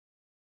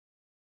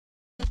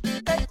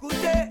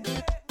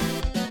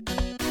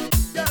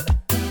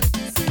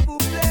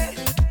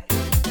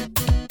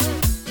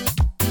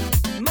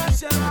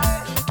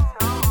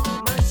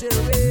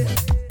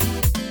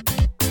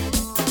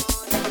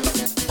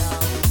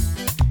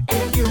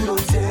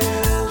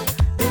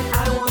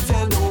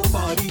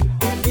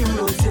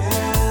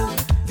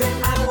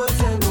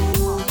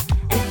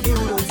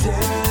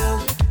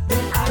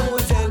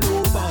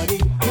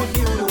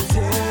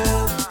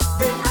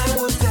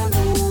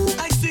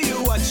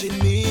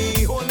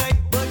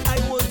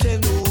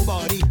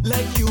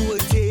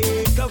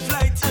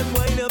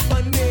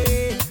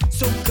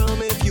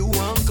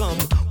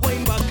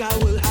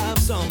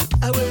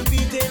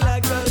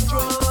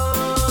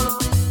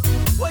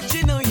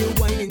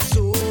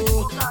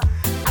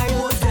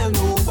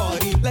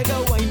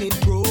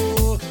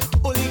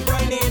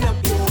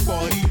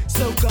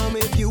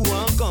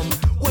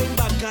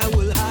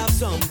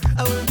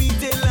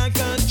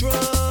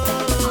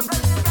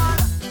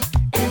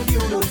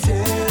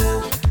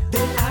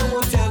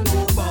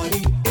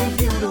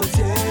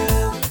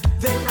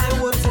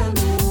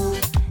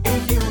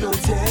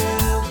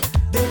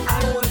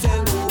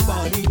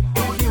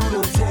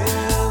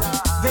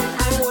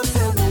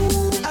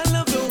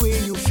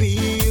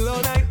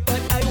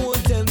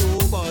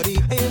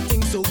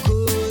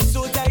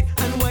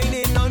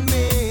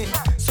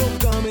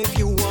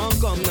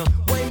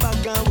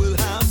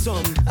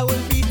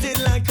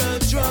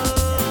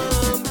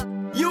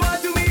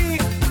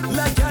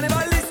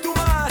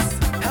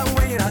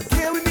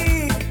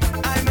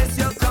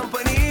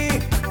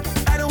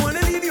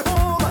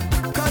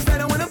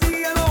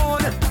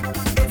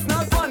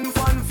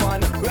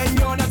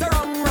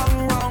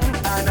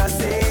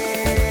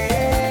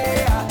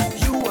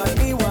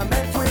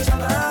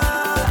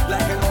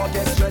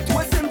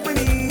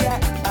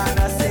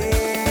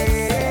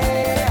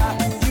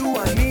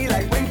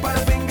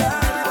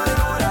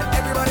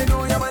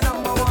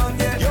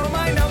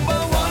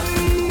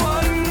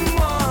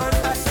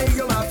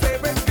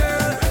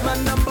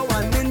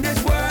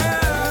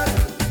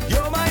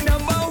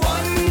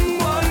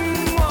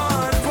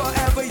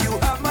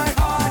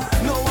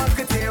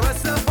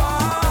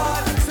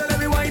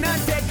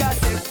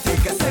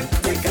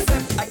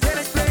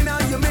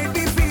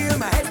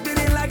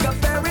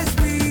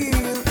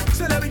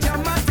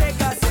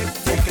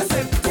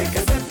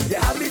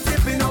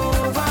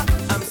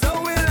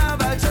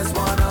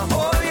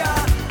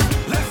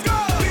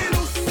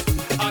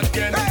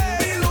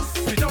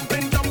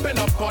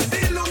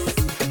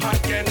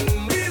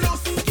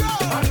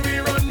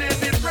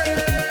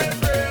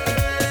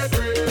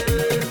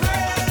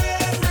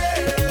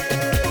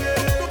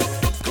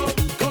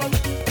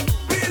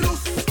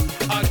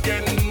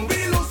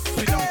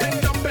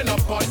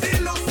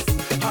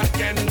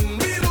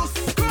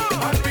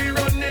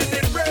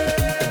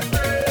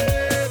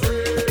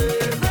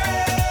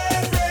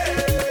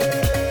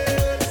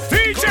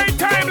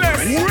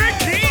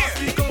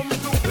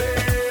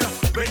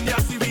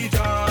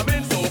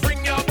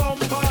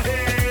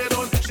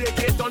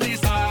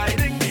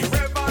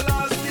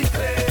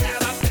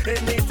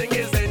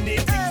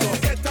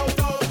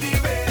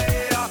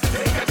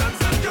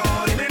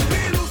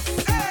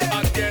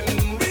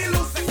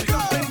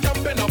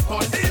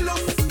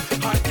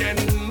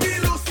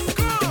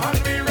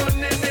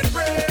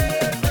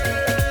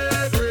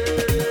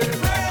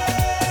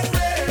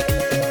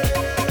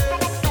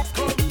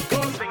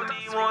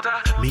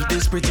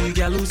pretty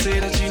girl who say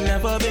that she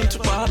never been to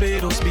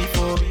Barbados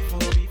before.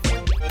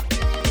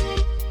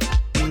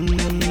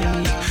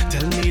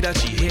 Tell me that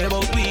she hear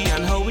about we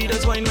and how we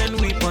does wine when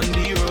we on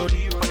the road.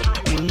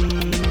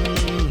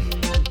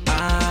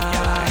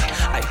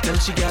 I tell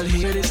she girl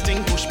hear this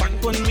thing, push back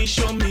on me,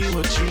 show me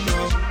what you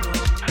know.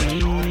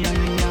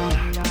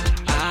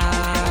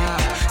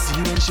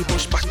 See when she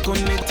push back on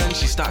it and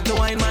she start to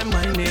wine, my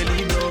mind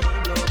nearly blow.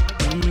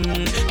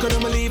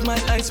 Couldn't believe my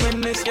eyes when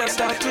this girl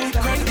start to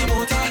crank the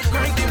motor,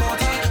 crank the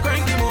motor,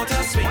 crank the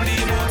motor, swing the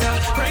motor,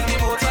 crank the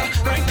motor,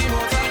 crank the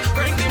motor,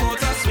 crank the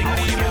motor, swing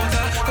the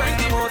motor, crank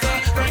the motor,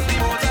 crank the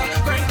motor,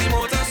 crank the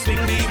motor,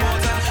 swing the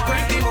motor,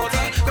 crank the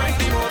motor, crank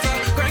the motor,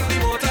 crank the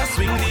motor,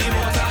 swing the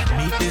motor.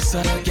 Meet this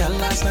other girl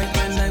last night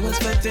when I was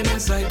betting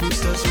inside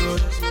Brewster's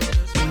Road.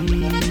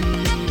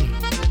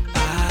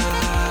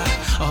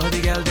 All the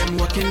girls them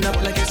walking up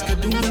like it's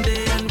Kaduna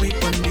Day and we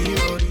on the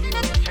road.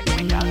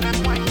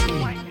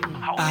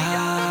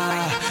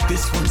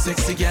 This one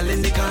sexy girl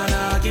in the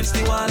corner against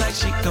the wall like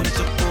she come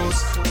to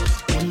pose.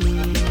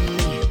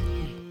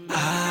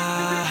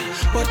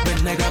 But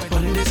when I got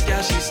on this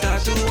girl, she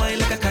start to whine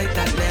like a kite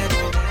that let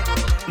go.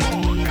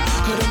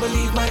 Couldn't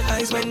believe my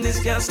eyes when this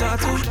girl start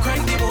to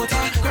crank the motor,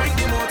 crank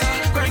the motor,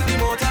 crank the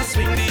motor,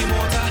 swing the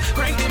motor,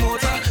 crank the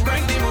motor,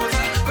 crank the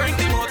motor, crank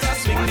the motor,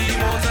 swing the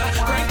motor,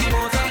 crank the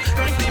motor,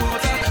 crank the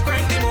motor,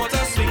 crank the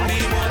motor, swing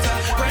the motor,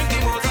 crank the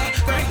motor,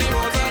 crank the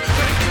motor,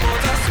 crank the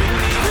motor, swing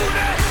the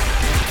motor.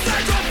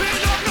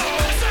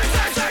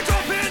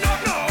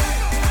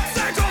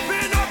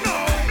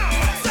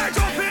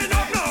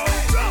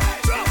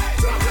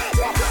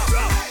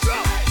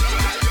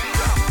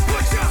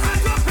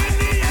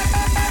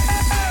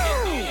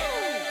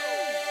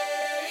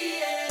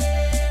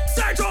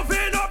 Start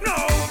jumping up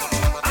now,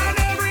 and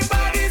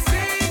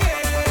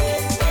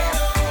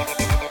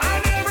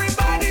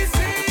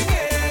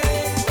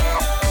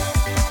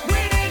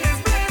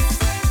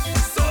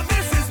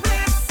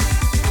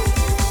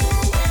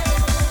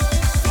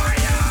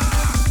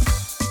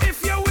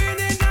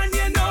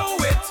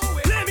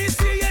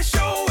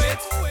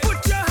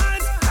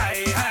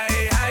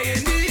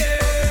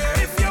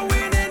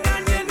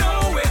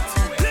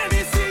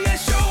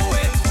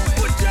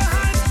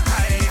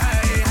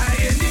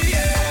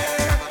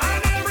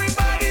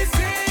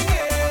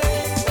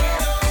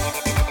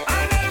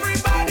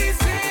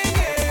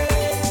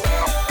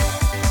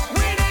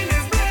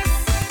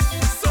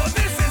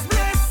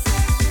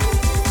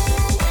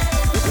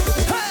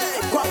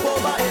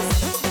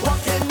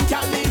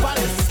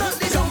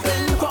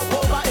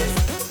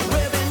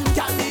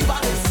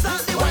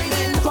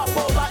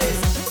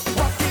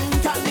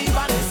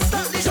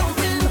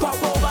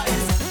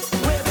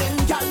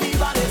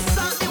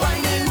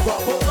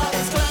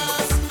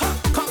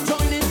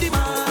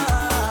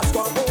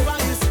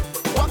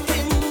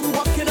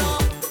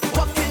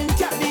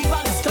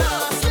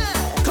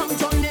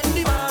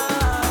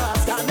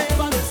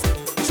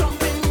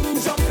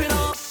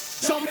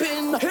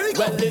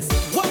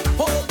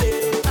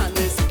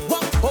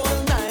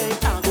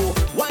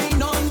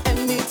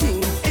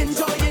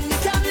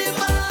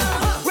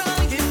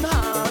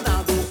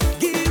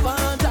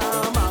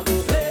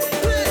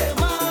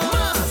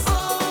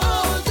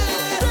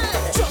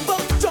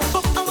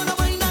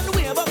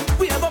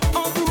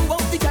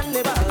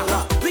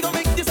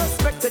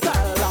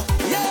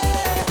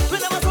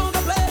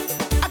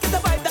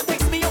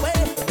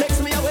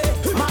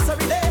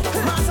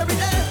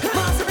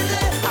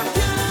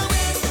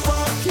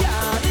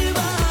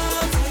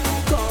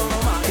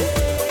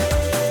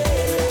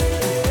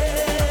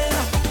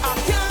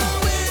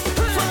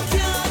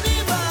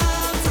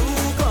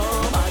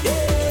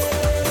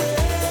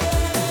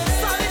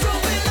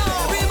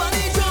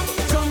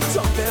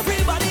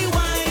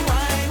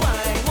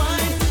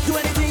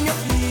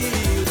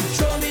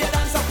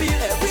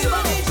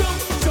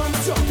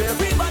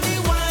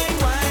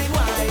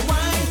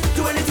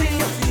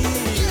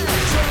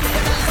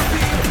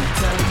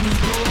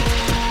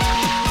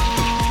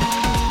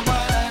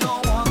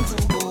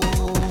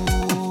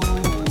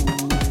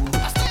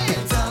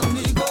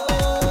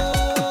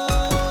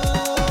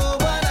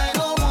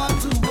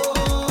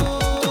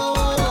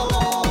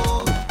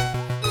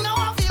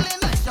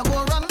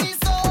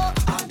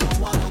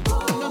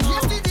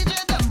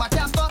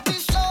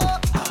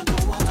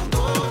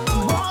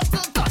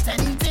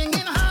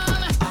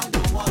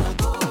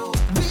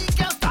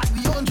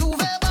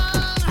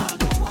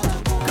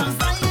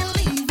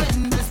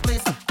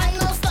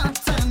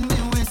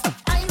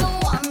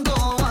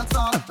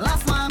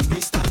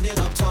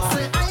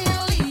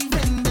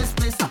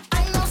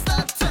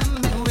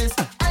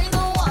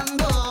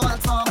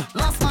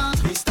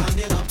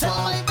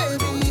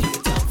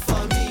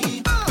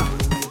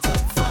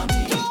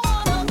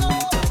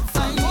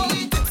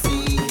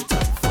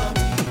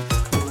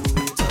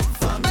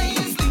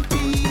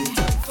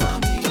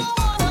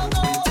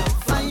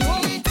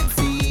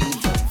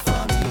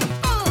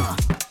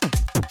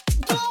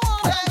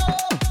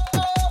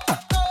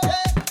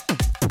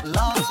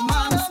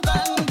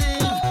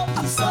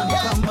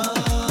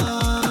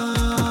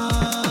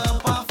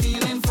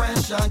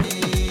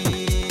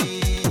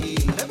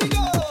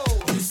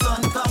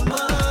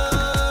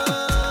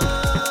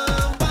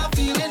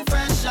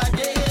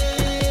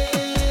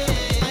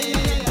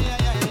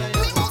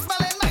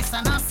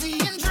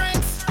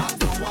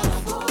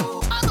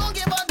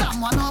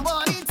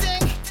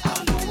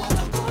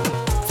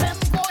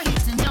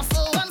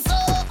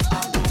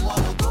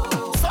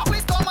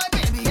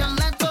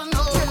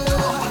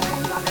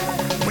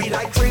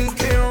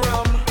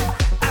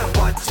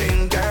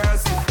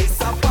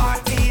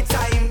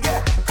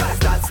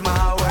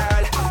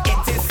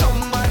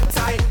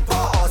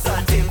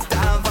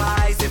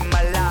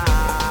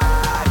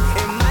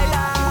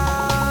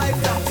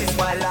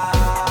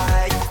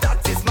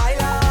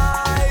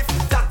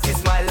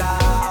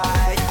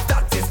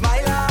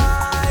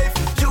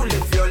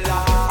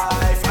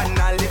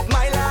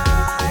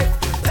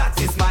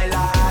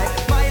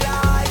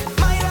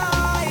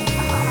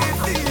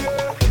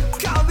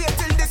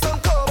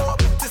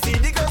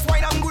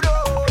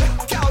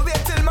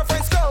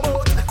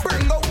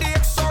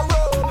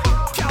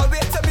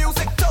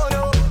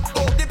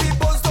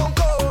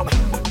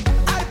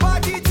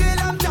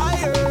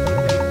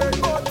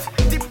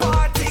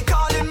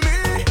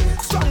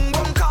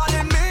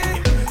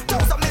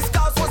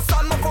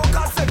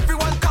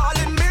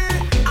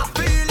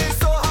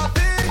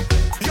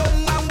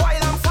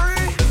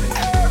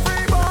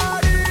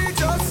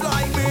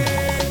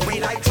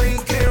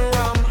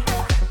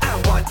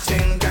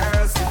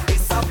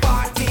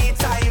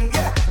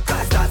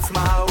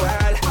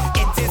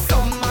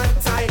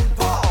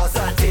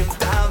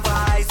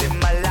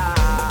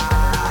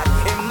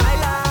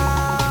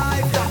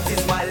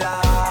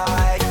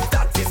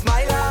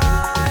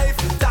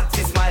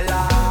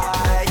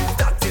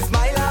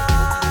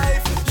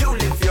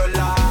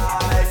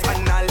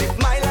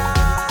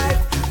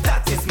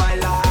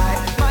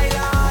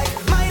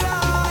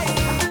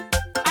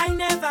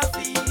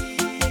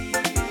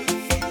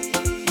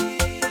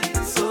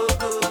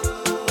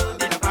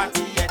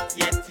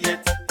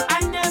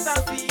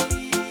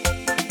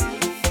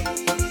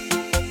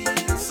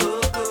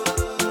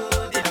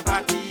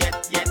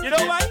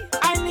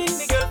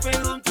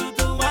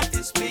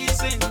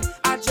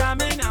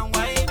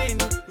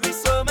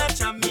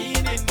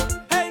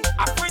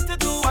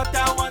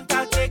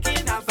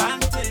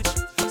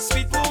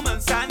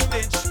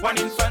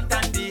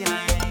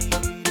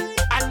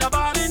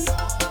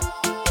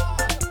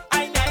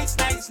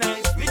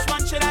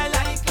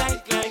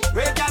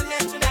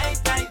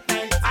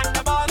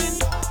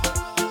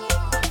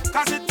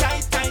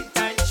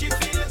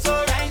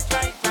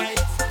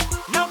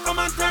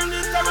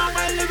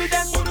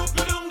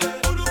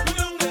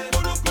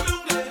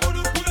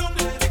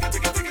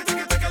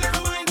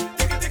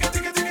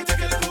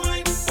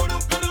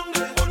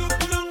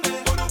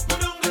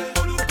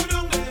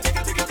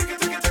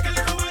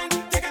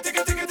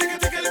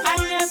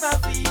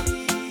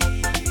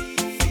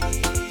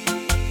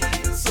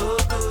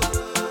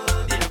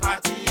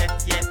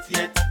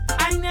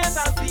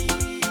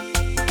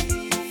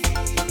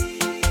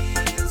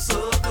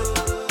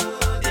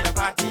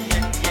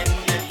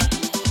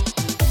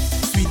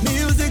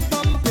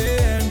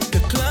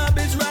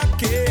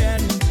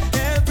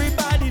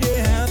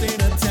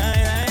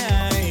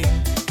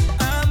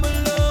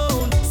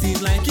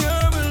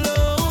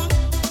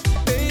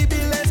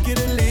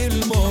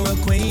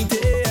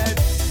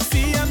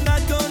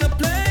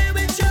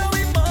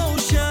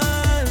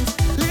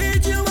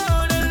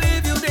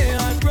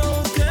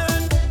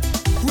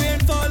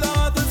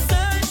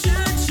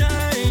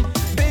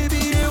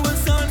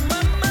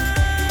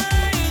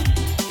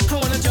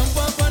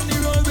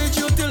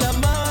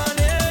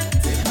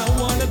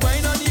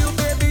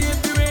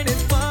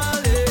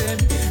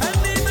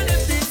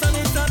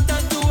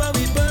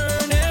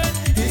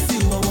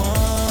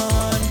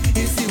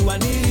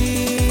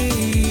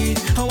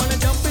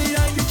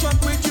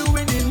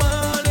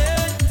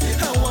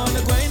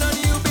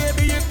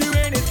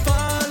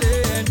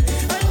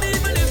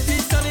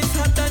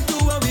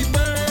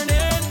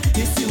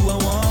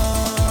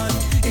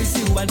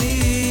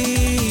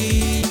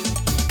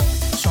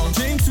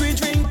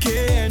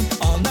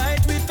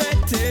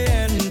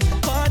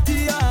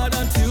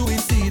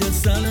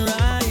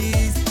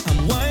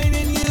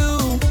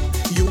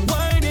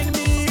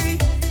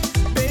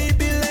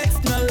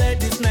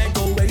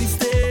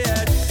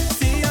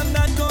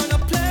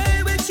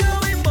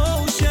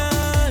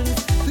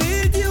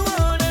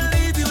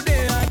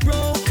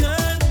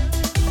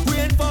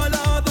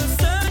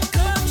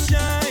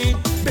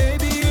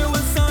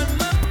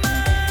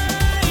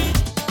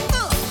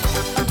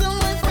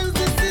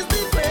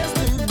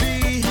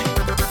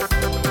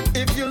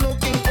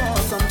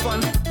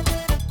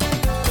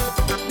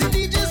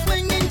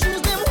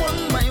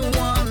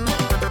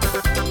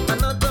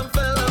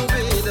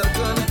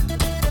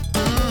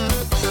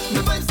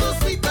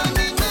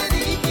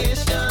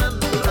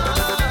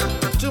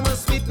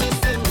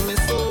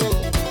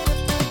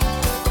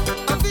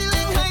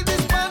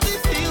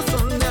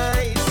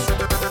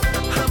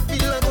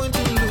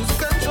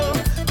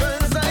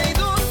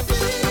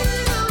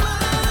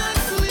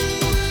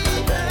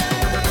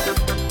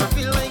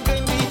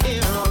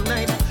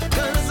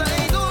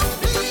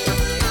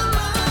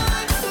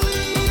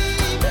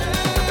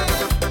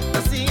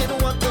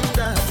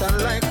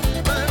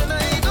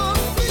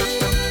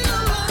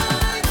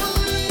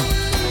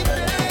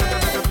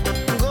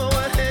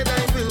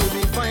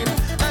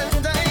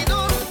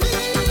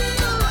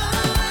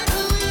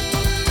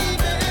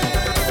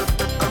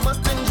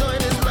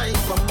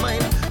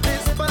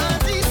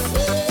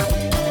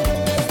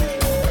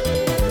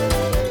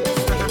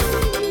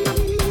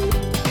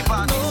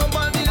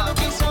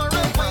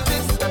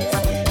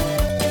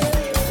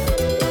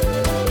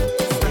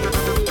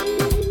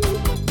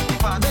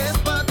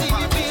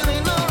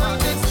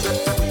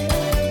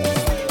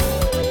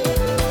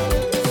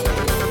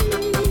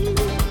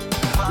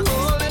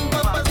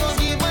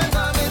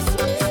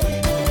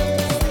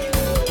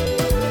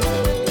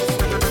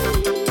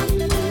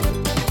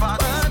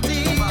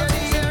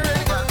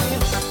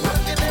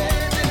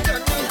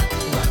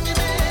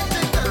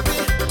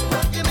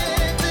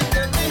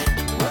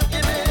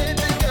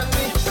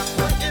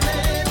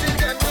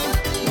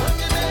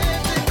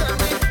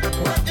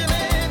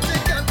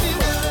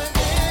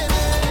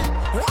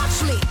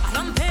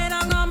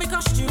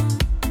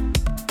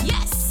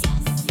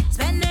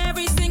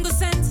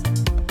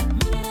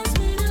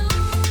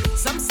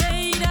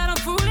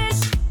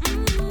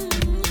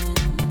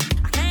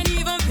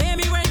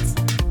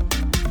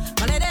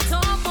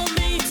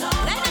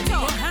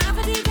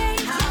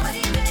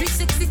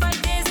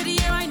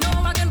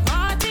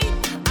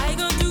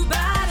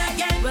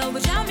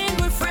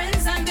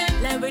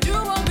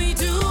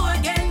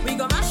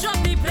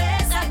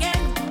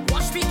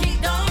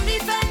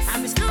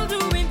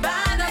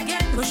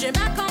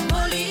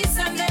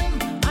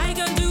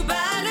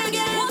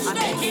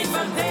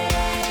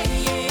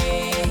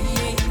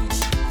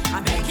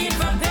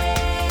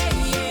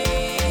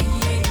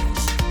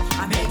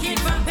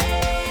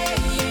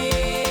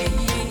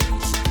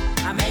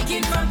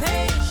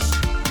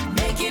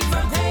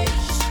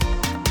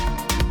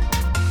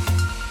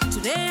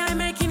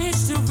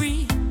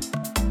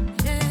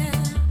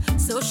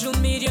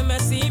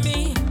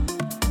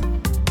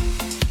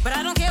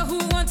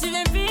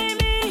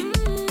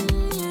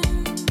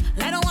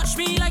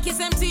like it's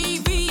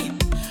MTV.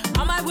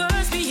 On my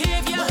worst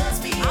behavior,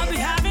 I'll be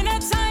having a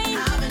time.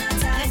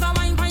 If I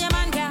wine for your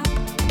man, girl,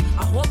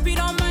 I hope you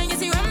don't mind. You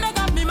see when they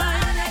got me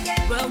mine.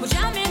 Well, we're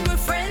jamming with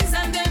friends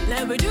and then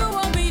let me do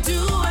what we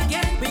do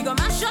again. We gon'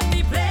 mash up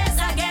the place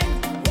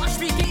again. Watch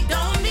me kick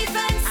down the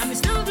fence. I'm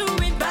still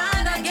doing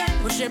bad again.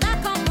 Push it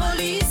back on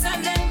police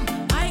and then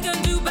I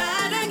can do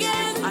bad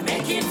again. I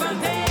make it from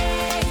page.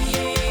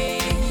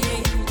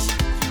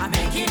 I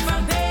make it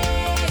from page.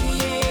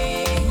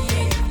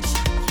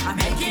 I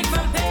make it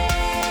from page.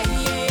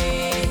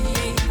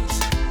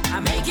 I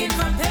make it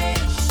from page.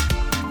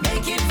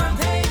 Make it from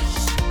page.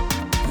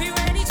 We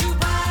ready to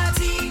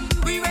party.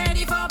 We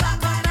ready for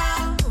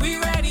Bacana. We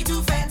ready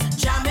to fete.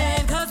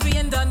 Jamming cause we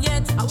ain't done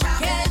yet. A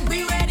weekend.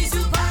 We ready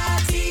to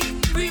party.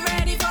 We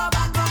ready for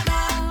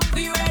Bacana.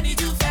 We ready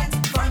to fete.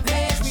 From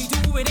page. We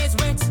do it is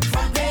wet.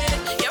 From page.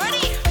 You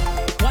ready?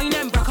 Wine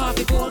and rock off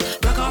the pole.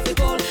 Rock off the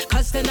pole.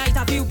 Cause tonight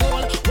I feel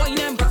ball. Wine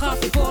and rock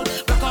off the pole.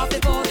 Rock off the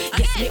pole.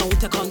 Yes, me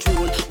out of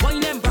control.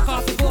 Wine and rock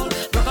off the pole.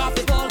 Rock off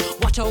the pole.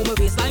 Watch how my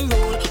waistline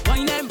roll.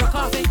 Wine and rock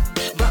off it.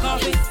 Rock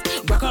off it.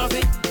 Rock off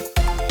it.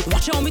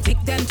 Watch how me tick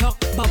them talk.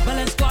 Bubble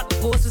and squat.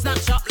 Pose to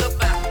snapshot. Look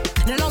back.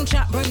 The long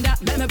chat bring that.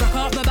 Let me rock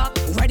off my back.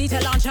 Ready to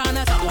launch on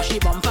a top. Watch the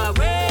bumper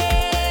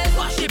waist.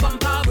 Watch the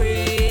bumper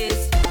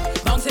waist.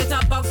 Bounce it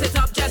up, bounce it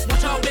up. Just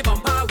watch how the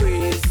bumper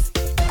waist.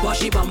 Watch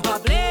the bumper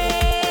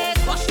blaze.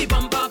 Watch the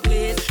bumper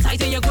blaze.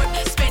 Tighten your grip.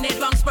 Spin it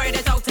round. Spread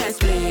it out and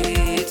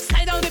split.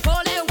 Slide down the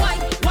pole and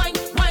wine, wine,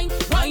 wine,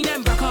 wine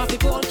and rock off the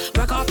pole.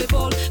 Rock off the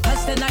pole.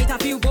 Cause tonight I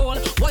feel ball.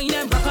 Wine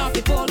and rock off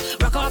the pole.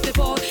 Rock off the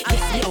pole.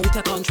 Yes, me out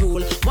of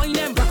control. Wine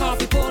and rock off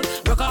the pole.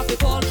 Rock off the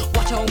pole.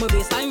 Watch how my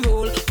baseline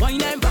roll.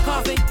 Wine and rock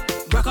off it.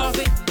 Rock off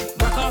it.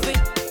 Rock off it.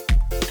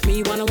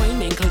 Me wanna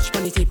wine and clutch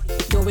on the tip.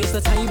 Don't waste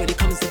the time when it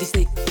comes to the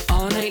stick.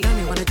 All night long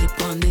me wanna dip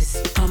on this.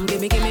 Come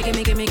gimme, gimme,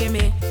 gimme, gimme,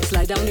 gimme.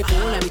 Slide down the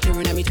pole and me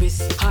turn and me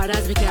twist. Hard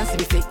as me can see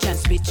me flick and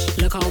switch.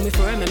 Look how me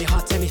firm and me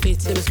hot and me fit.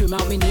 Them scream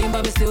out me name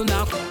but me still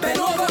knock. Bend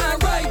over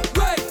and right.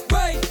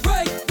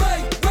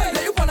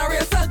 Let you wanna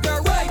race that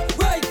girl. Right.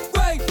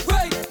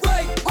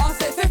 All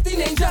say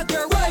 15 ain't just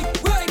girl. Right.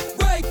 Let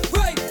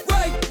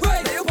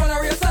you wanna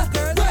race that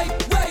girl. Right.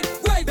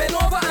 Bend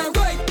over and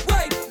right.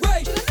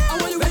 I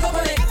want you wake up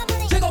on it,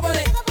 shake up on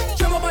it,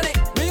 trim up on it.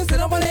 When you sit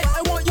up on it,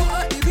 I want you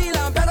at the wheel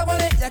and pedal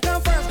on it. You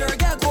come first, girl,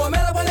 get go and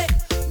up on it,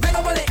 wake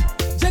up on it,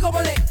 shake up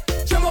on it,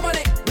 trim up on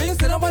it. When you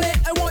sit up on it,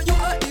 I want you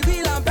at the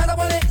wheel and pedal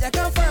on it. You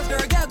come first, girl,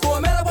 get go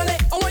and up on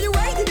it. I want you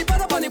ready to be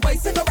better on it,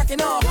 bicycle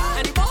rocking off.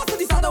 And the boss of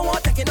this I don't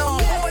want taking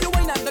off. I want you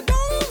wine and the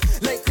down,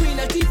 like Queen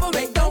Latifah,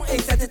 make down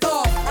and set it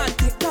off. And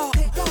tick tock,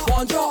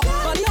 one drop,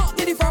 body up,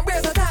 get it from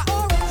where's the top.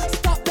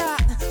 Stop that,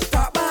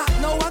 start back,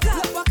 no I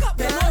got.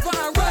 Bend over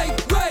and right.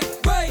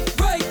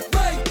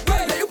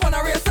 Let you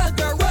wanna race that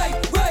girl. Right.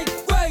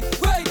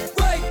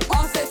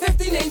 All say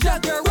 15 ain't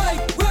just girl. Right.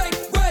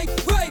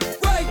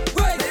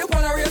 Let you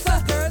wanna race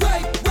that girl.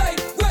 Right.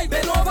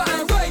 Bend over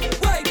and right.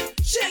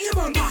 Shake your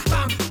bum,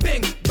 bam,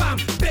 bing, bam,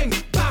 bing,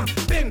 bam,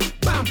 bing,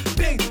 bam,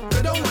 bing.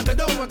 Go down,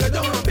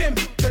 bim.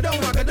 Go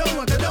down,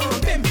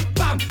 bim.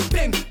 Bam,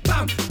 bing,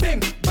 bam,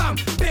 bing, bam,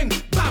 bing,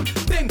 bam,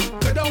 bing.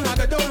 Go down,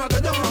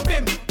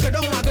 bim. Go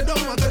down,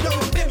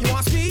 bim. You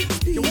want speed?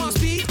 You want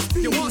speed?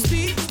 You want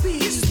speed?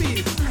 This is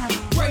speed.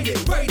 Ride it.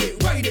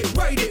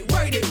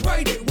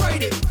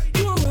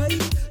 You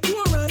alright?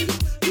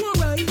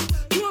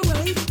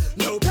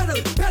 No pedal.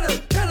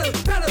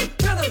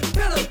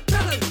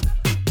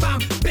 Bam,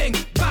 bing,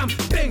 bam,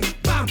 bing,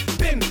 bam,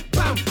 bing,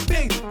 bam,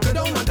 bing. Go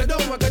down,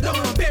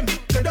 bim.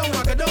 Go down,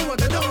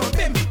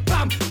 bim.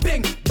 Bam,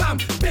 bing, bam,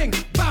 bing,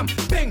 bam,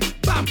 bing,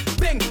 bam,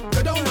 bing.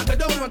 Go down,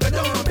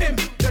 bim.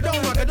 Go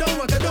down,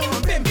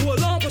 bim. Pull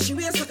along, but she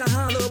waist like a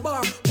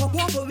handlebar. Pop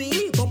off of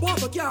me, pop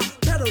off of y'all.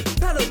 Pedal.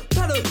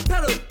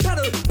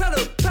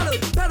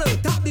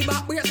 Tap the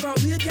back, bring it from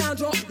here, can't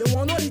drop. You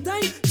want all the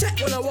time? Check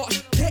when I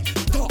watch. Tick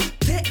tock.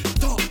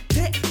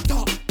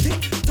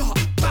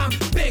 Bam,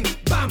 bing,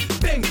 bam,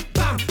 bing,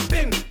 bam,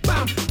 bing,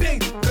 bam, bing.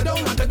 Go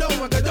down,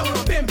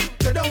 bim.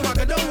 Go down,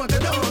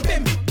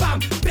 bim. Bam,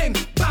 bing,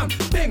 bam,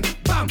 bing,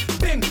 bam,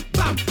 bing,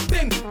 bam,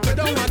 bing. Go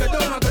down,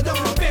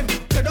 bim.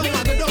 Go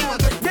down.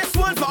 This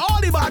one for all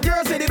the bad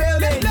girls in the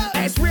building.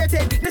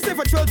 X-rated, this is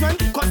for children.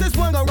 Cause this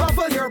one gon'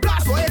 ruffle your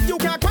blast. So if you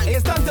can't crank,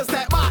 it's time to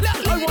step back.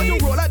 I want you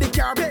roll out the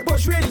carpet,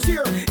 push ready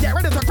cheer. Get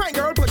ready to crank,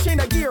 girl, push in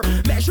the gear.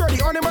 Make sure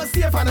the ornament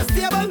safe and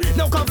stable.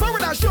 Now come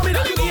forward and show me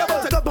that you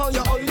able to go on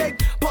your oil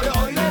leg. Pull your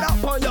oil leg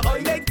up on your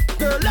oil leg.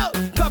 Girl out,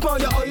 clap on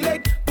your oil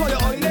leg. Pull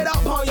your oil leg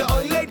up on your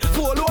oil leg.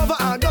 Fall over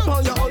and up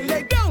on your oil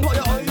leg. Pull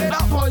your oil leg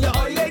up on your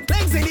oil leg.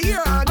 Legs in the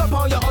air and up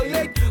on your oil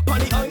leg. Pon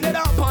the oil leg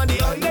up on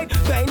the oil leg.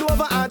 Bend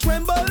over and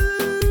tremble.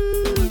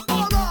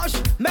 Oh gosh,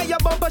 make your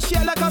bumper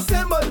shake like a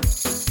cymbal.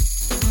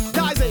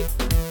 Guys,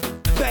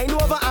 bend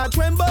over and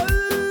tremble.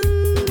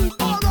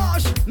 Oh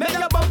gosh, make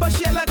your bumper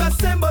shake like a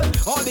cymbal.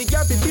 All the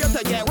girls prepare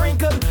to get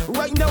wrinkled.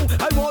 Right now,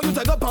 I want you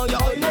to go on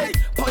your oil leg.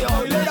 Pon your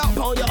oil leg up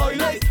on your oil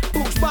leg.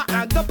 Push back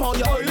and up on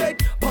your oil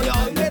leg. Pon your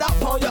oil leg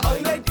up on your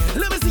oil leg.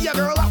 Let me see your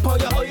girl up on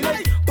your oil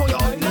leg. Pon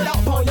your oil leg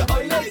up on your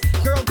oil leg.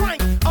 Girl,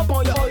 crank up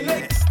on your oil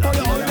leg.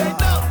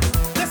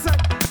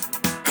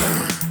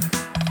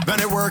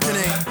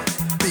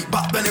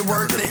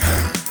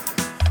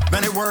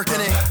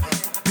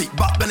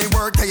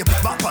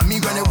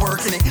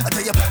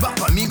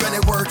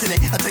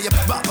 working it. I tell you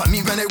about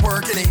me when they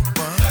working it.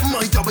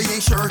 My job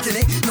ain't shirking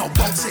it. No,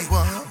 bounce it,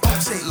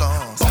 bounce it,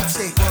 bounce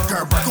it.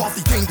 Girl, break off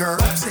the thing, girl.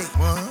 Bounce it,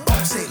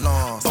 bounce it,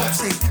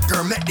 bounce it.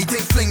 Girl, make the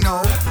thing fling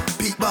now.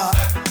 Beat bop,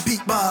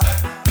 beat bop,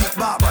 beat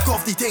bop. Break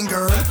off the thing,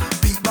 girl.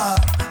 Beat bop,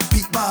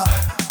 beat bop,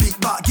 beat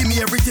bop. Give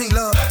me everything,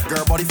 love.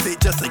 Girl, body fit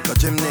just like a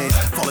gymnast.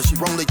 Follow she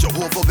wrong like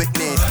Jehovah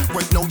Witness.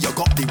 Right now you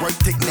got the right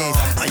thickness,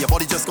 and your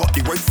body just got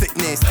the right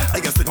fitness. I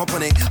can stick up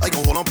on it, I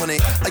can hold on on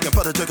it. I can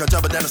put a jerk, a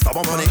jab, and then stop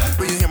up on it.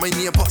 When you hear my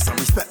knee and put some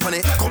respect on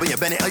it. Call me a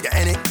Bennett, I get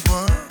in it.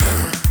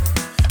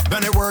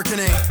 Bennett working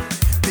it.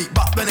 Beat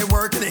bop, Bennett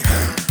working it.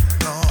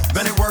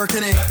 Bennett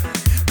working it.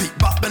 Beat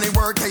bop, Bennett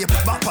work. Hey, you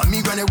beat bop on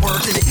me when they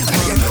working it.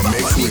 Hey, you beat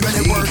bop on me when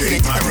they working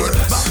it. Hey, you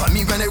beat bop on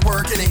me when they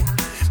working it.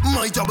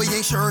 My job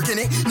ain't shirking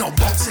it. No,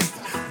 bounce it,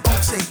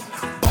 bounce it,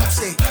 bounce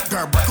it.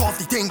 Girl, break off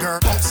the thing, girl.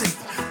 Bounce it,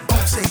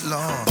 bounce it,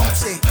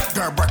 bounce it.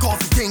 Girl, break off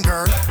the thing,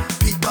 girl.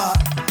 Beat bop,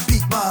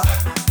 beat bop,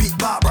 beat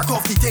bop. Break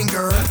off the thing,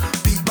 girl.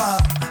 Beat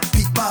bop,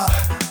 beat bop,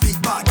 beat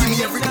bop. Give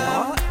me everything.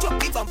 Drop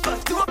the bumper,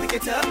 do I pick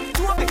it up?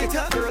 Do I pick it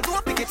up, girl? Do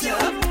I pick it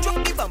up?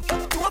 Drop the bumper,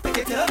 do I pick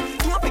it up?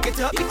 Do I pick it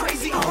up? You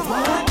crazy or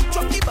what?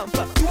 Drop the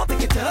bumper, do I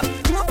pick it up?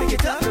 Do I pick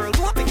it up, girl?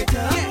 Do I pick it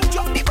up?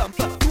 Drop the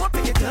bumper, do I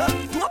pick it up?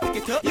 Do I pick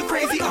it up? You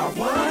crazy or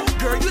what?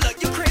 Girl, you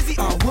look, you crazy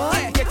or what?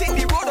 You take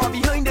the road or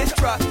behind this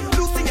truck?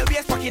 Loosen your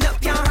waist, fucking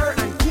up, can't hurt,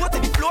 and go to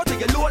the floor till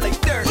you low like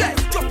dirt. Yes,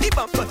 drop the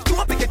bumper, do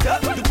I pick it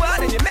up? You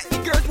bad and you make the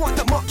girls want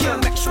to mock you.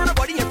 Make sure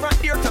nobody in front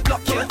there to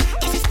block you.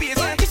 Give you space,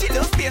 give you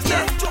little space.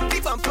 Yeah, drop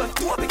the bumper,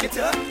 do I pick it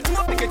up? Do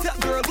I pick it up,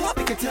 girl? Do I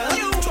pick it up?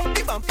 You drop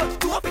the bumper,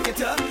 do I pick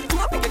it up? Do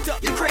I pick it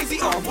up? You crazy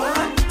or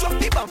what? Drop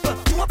the bumper,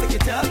 do I pick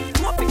it up?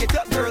 Do I pick it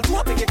up, girl? Do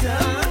I pick it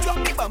up? Drop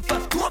the bumper,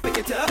 do I pick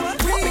it up?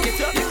 Do I pick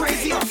it up? You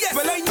crazy or yes?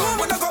 Well, I know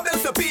when I got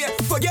bills to pay.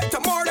 Forget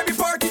tomorrow, every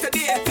party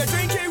today. You're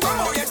drinking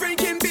rum or you're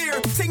drinking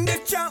beer. Sing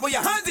this chant with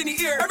your hands in the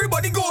ear.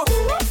 Everybody go.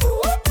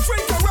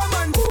 Drink a rum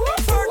and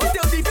party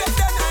till the fed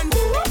done.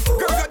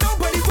 Girl, go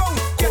down on the ground.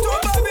 Get on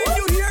Bob when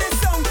you hear it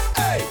sound.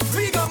 Hey,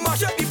 we gon'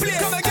 mash up the place.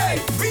 Come again.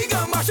 We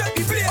gon' mash up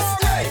the place.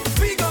 Hey,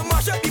 we gon'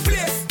 mash up the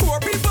place. Poor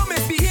people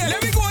misbehave.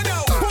 Let me go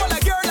now. Hold a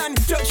girl and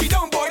jerk she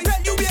down, boy.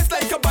 Tell you waist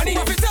like a bunny.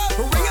 Puff it up.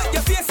 Ring up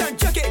your face and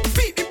check it.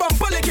 Beat the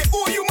bumper like it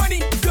owe you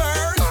money.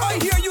 Girl, I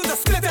hear you the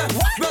splitter.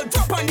 Well,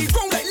 drop on the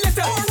ground like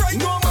litter. Alright,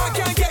 no man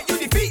can get you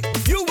defeat.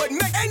 You would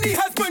make any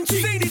husband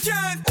cheat. Say the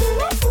chant.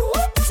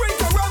 Drink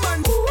a rum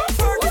and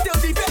party till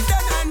the fed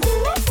done.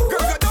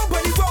 Girl, go down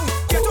on the ground.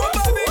 Get on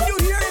Bob when you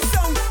hear it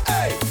sound.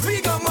 Hey,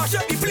 we gon' mash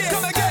up the place.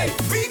 Come again.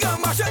 We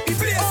gon' mash up the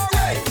place.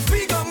 Alright,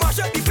 we gon' mash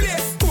up the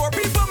place. Poor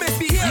people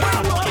misbehave.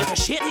 I want you to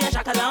shake your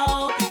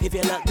shakaloo. If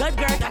you look good,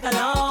 girl,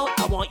 shakaloo.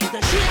 I want you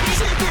to shake it,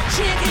 shake it,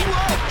 shake it.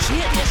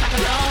 Shake your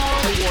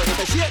shakaloo. I want you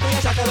to shake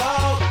your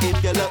shakaloo.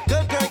 If you look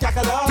good, girl,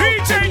 shakaloo.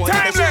 DJ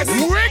Timeless,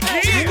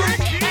 Ricky.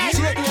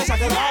 Shake your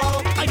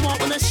shakaloo. I want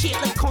one to shake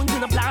like coins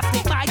in a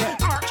plastic bag.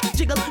 Arch,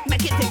 jiggle,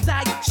 make it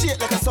zigzag. Shake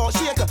like a salt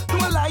shaker. Do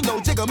a line, no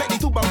jiggle, make the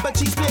two bumper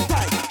cheese split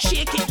tight.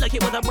 Shake it like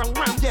it was a run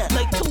run. Yeah.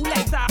 Like 2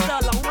 legs after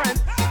a long run.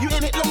 You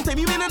in it long time,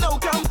 you in a no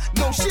come.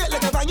 No shit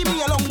like a van, give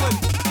me a long one.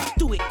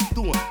 Do it,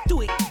 Do 'em,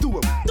 do it, do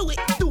 'em, do it,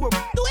 do 'em,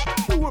 do it,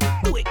 do 'em,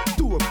 do it,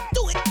 do 'em,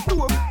 do it,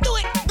 do 'em, do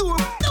it, do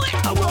 'em. do it.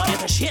 I want you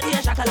to shake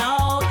your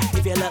shakaloo.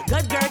 If you look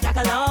good, girl,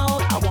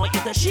 shakaloo. I want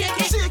you to shake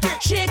it, Shake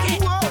it. shake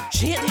it, Whoa.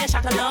 shake your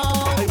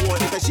shakaloo. I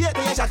want you to shake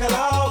your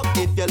shakaloo.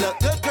 If you look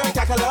good, girl,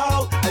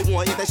 shakaloo. I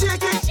want you to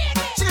shake it,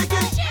 shake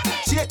it,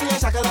 shake your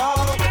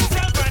shakaloo.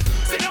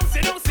 Sit down,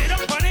 sit down, sit down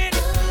on it.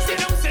 Sit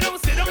down, sit down,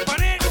 sit down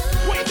on it.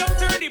 Wait up,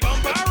 turn the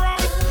bumper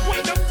around.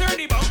 Wait up, turn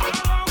the bumper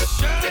around.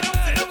 Sit down,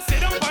 sit down, sit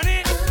down on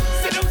it.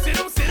 Sit down, sit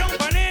down, sit down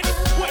on it.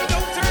 Wait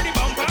up, turn the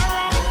bumper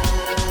around.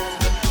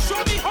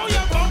 Show me how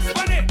you bounce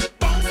on it,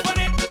 bounce on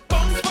it,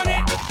 bounce on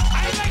it.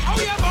 I like how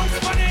you bounce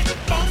on it,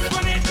 bounce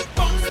on it,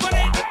 bounce on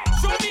it.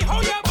 Show me how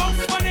you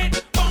bounce on it,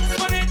 bounce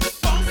on it,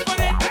 bounce on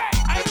it.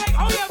 I like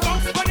how you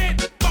bounce on it,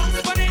 bounce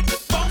on it,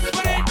 bounce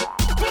on it.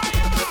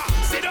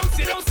 Sit down,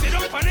 sit down, sit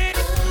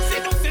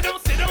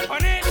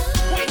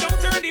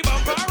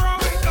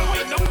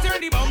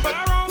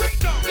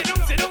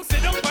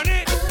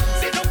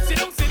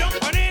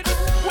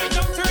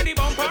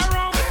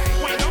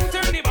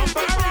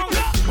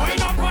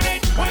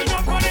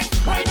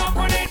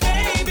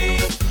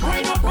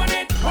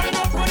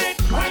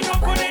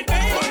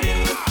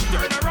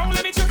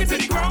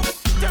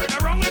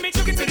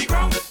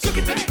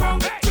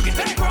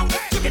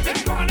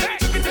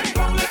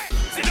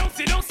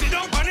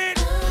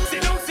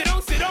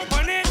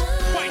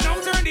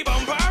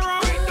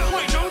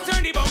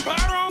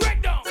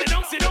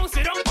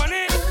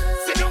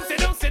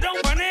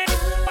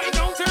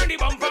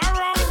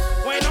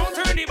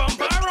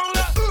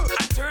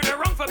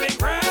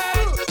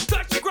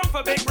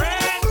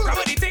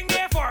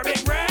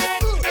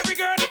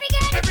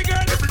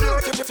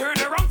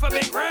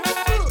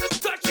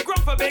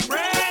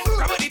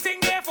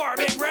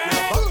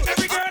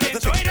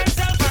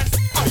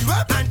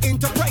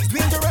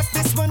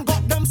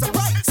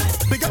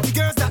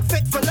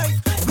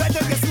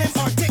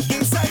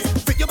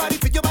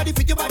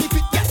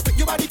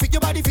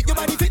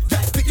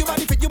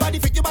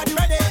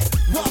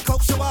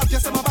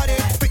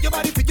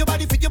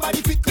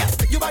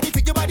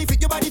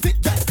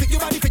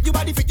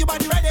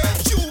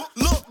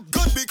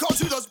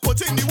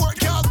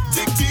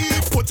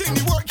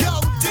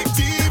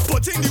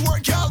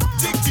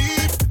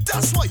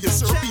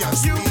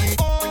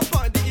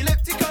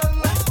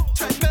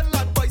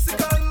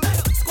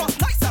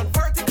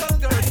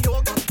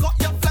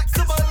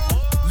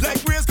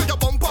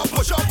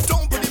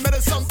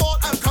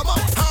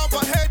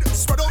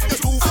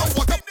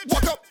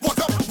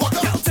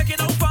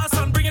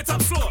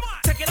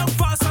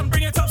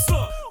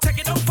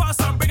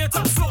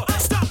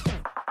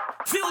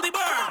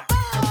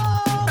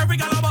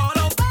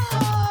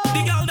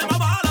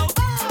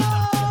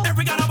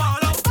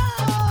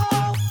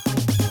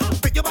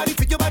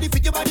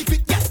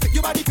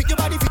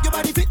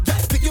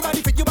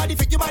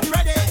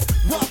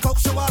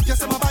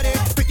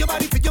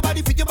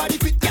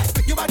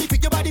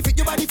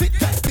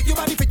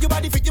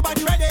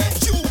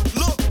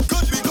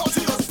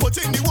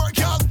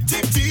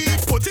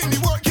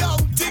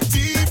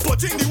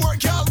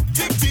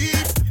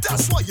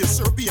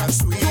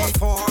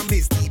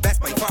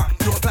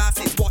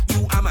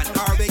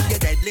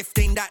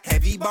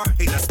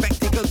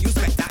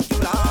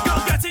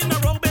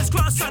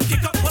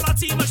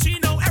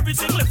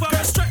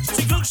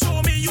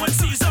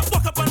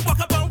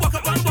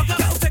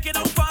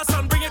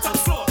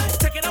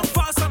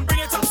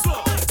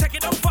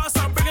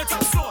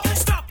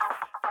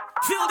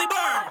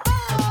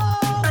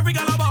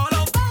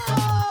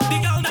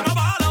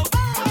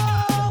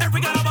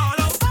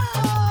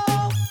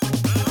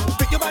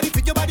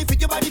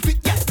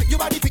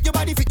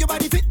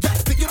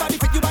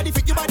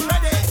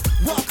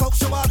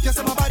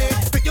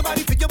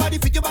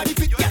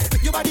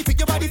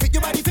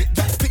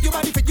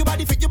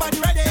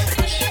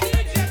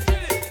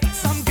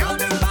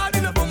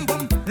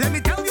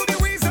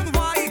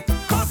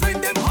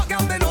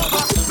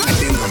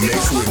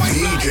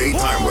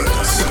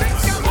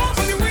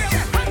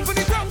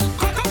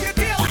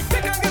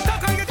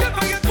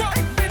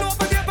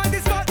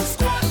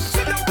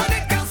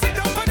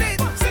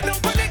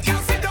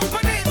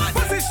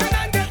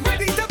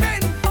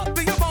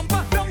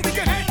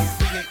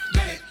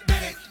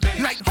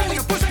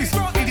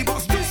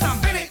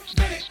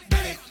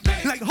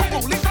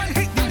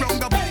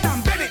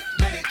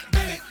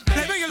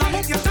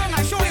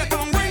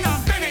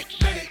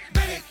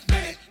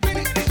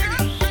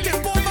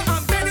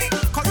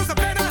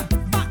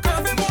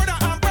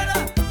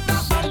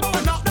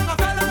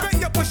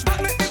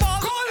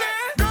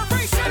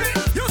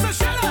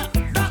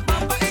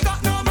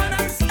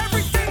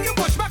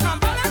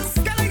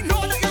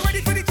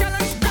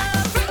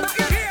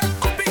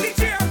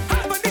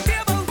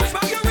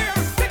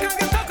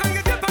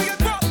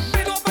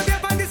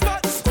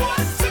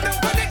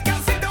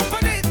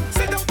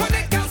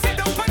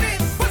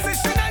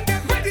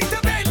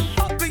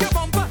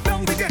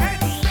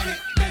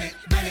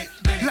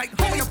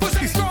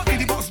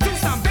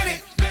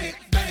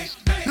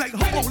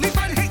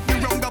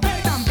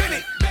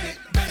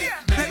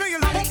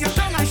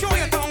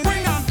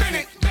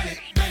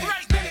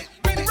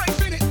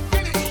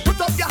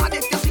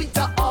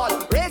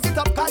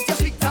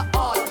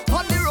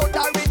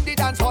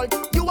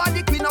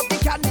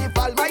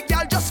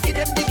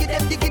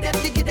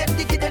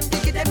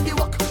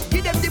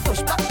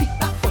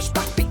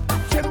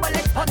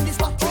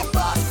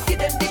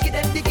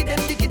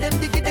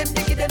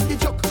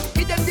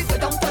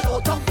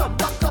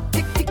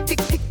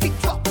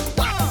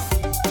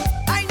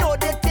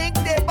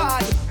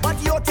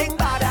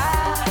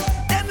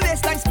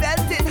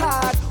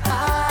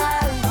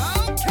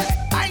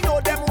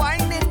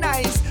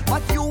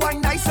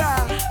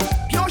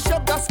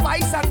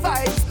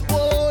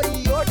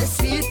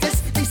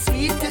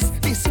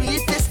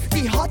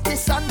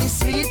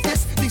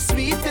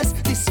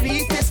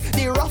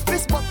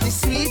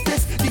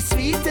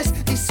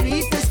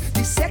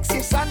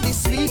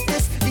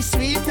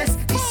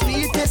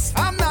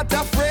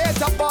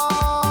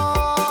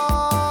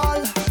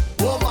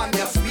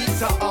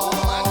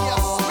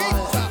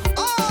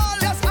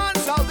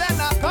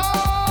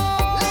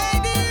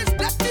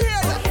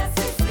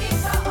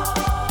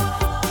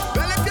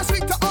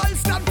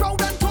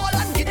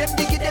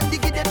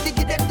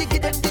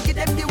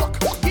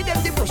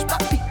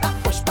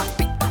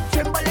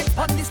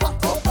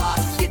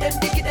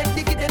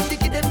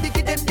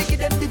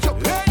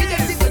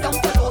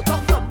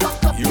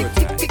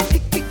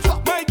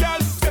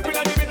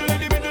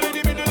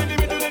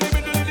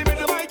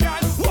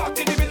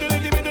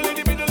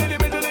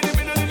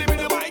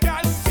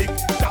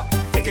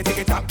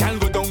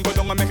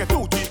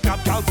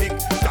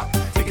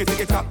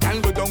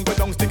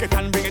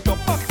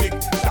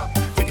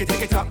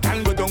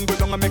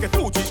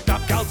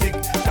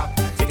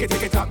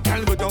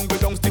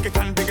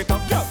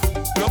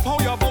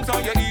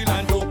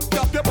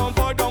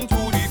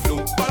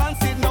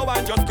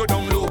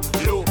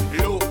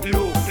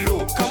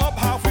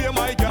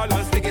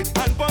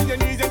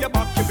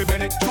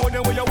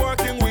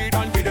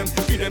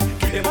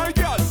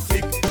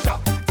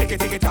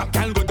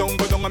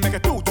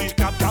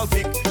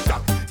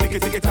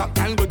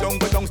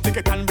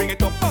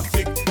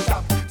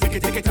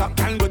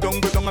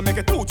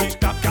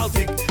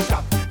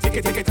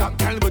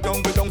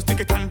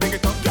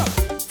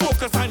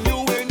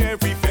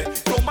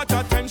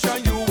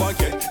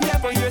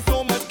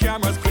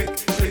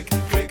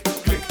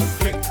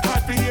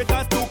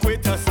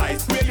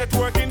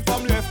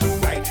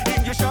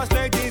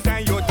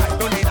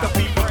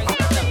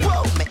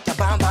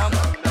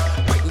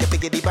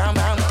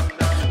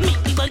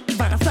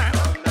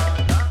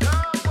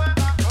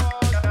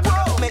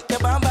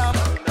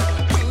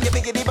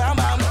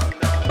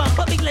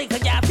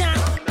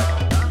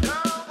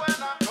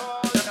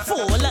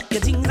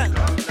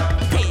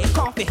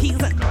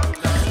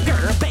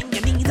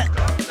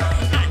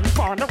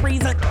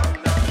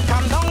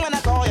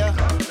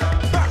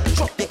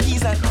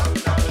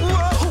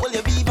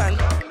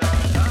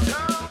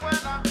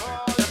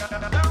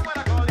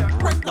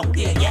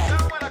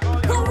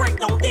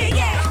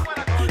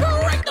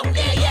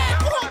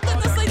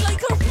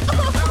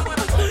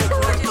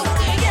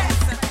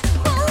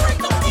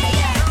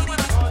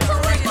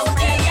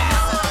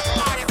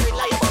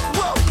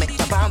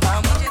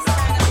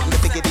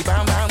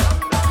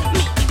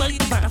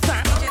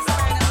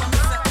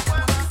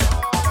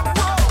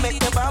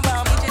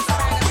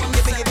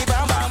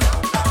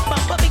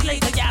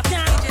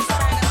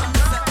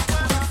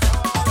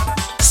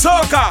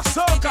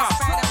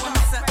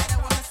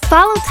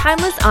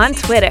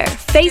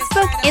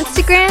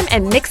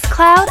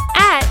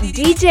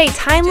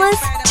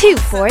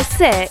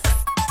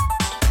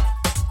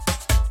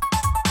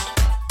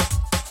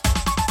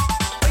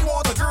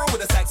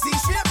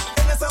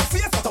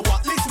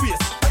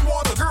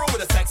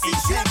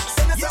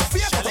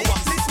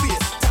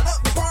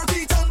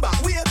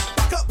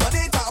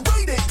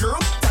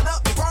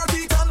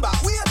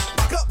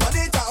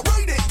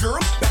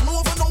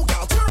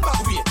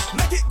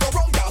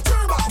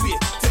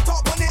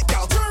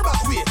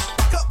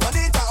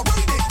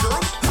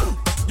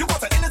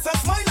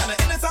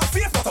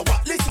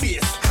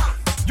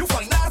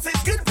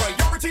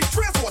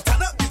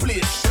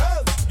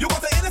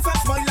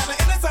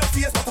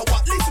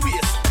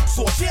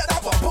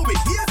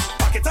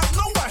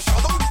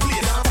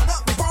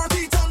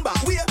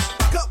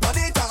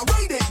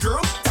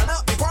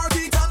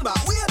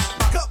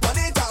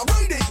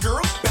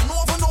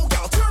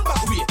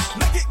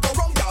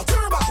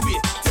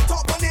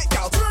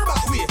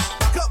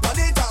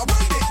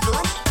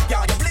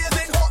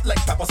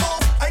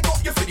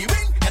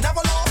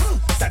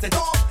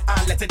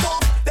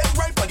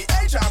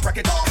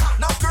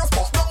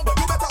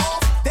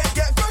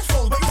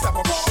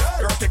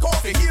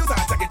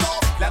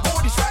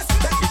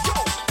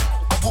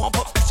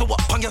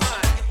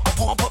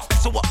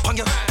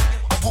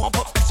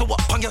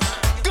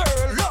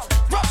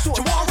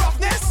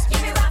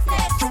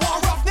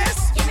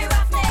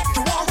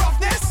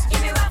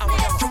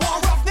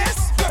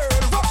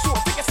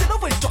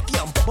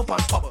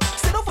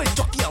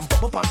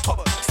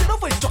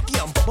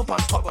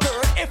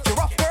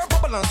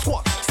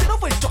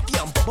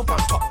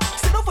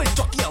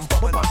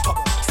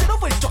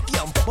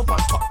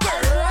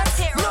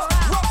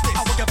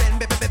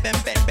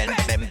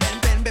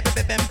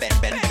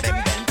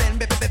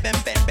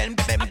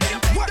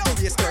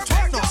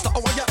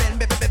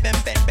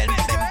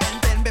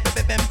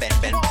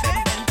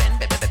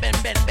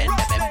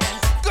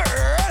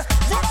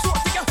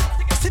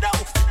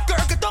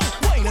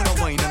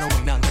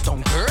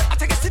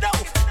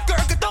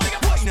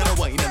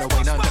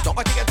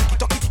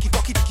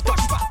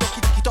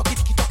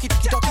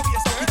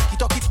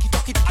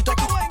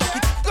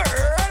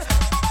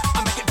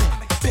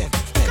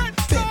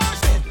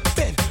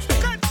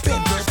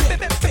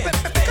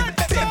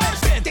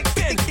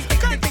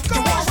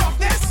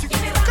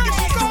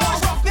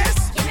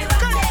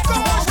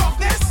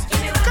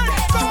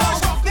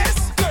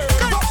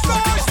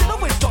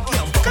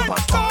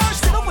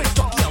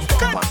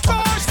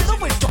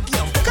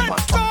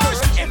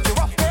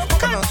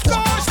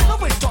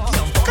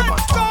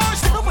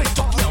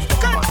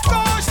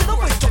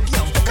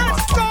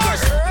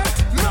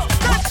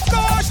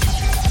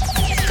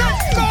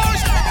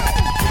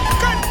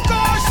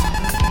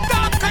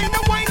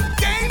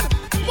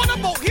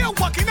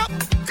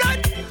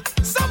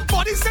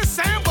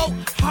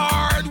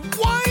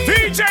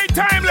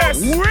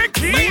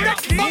Wicked. Make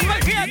that bumper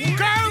hit,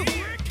 girl.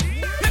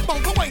 Make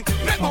bumper wine,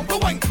 make bumper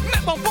wine,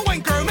 make bumper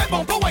wine, girl. Make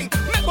bumper wine,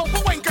 make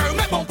bumper wine, girl.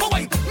 Make bumper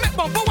wine, make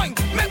bumper wine,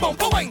 make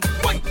bumper wine,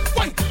 wine,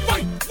 wine,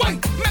 wine,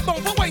 wine. Make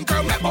bumper wine,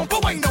 girl. Make bumper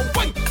wine, no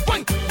wine,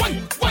 wine,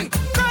 wine, wine.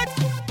 Good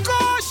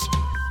gosh.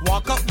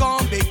 Walk up,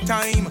 gone big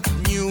time.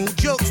 New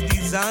jokes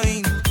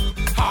design.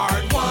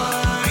 Hard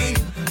wine,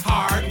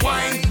 hard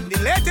wine. The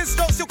latest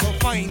stuff you can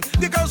find.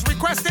 The girls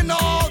requesting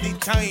all the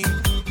time.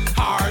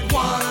 Hard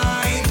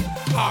wine,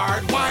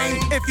 hard wine.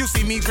 If you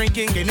see me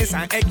drinking Guinness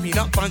and egg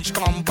peanut punch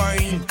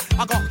combine,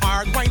 I got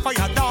hard wine for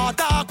your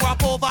daughter,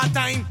 crop over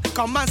time.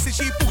 Come and see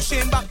she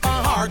pushing back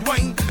on hard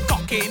wine,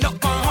 cocking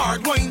up on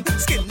hard wine,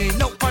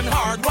 skinning up on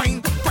hard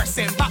wine,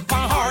 pressing back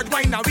on hard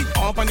wine. Now we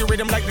up on the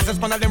rhythm like this is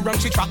one of them run.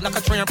 She trap like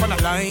a train on a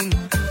line.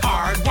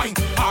 Hard wine,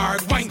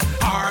 hard wine,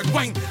 hard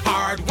wine,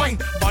 hard wine.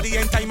 Body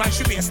and time and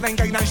she baseline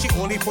guide and she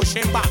only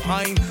pushing back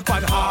mine.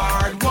 But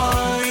hard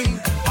wine,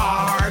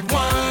 hard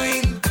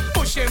wine.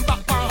 Pushing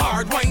back on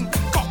hard wine,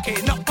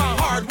 cocking up on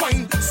hard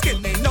wine,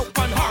 skinning up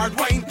on hard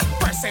wine,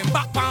 pressing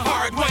back on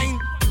hard wine,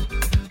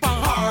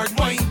 on hard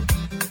wine,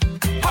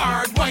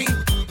 hard wine,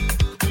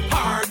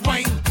 hard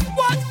wine.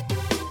 What?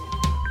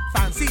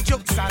 Fancy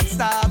jokes and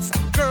stabs,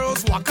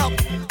 girls walk up,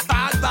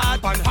 bad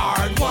on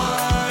hard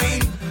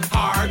wine,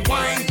 hard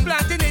wine.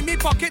 Planting in me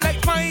pocket like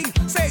fine,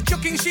 say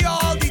joking she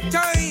all the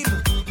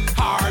time.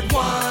 Hard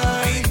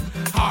wine,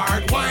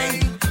 hard wine.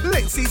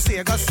 Lindsay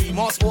Sega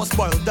Seamoss horse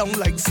boiled down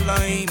like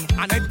slime.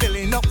 And I'm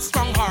filling up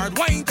strong hard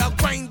wine to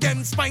grind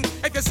them spine.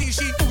 If you see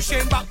she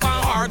pushing back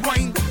on hard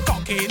wine,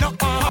 cocking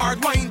up on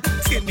hard wine,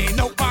 skinning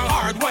up on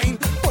hard wine,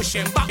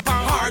 pushing back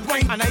on hard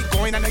wine. And I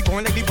going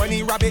like the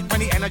bunny rabbit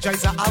when the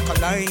energizer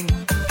alkaline.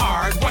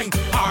 Hard wine,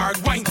 hard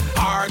wine,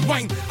 hard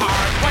wine,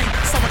 hard wine.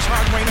 So much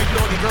hard wine I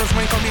blow the girls'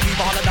 mind. Come me leave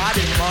all of that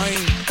in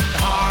mind.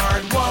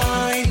 Hard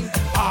wine,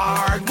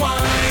 hard wine.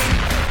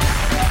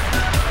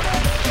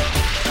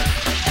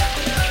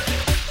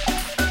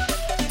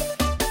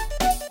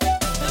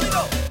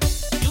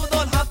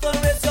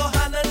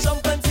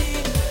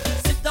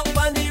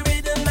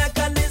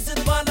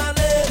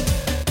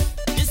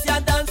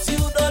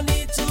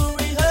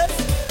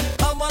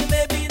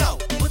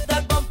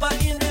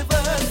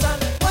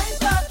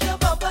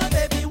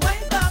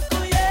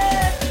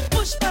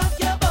 Push back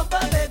your bumper,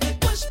 baby,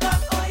 push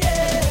back, oh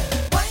yeah.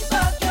 Wind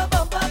back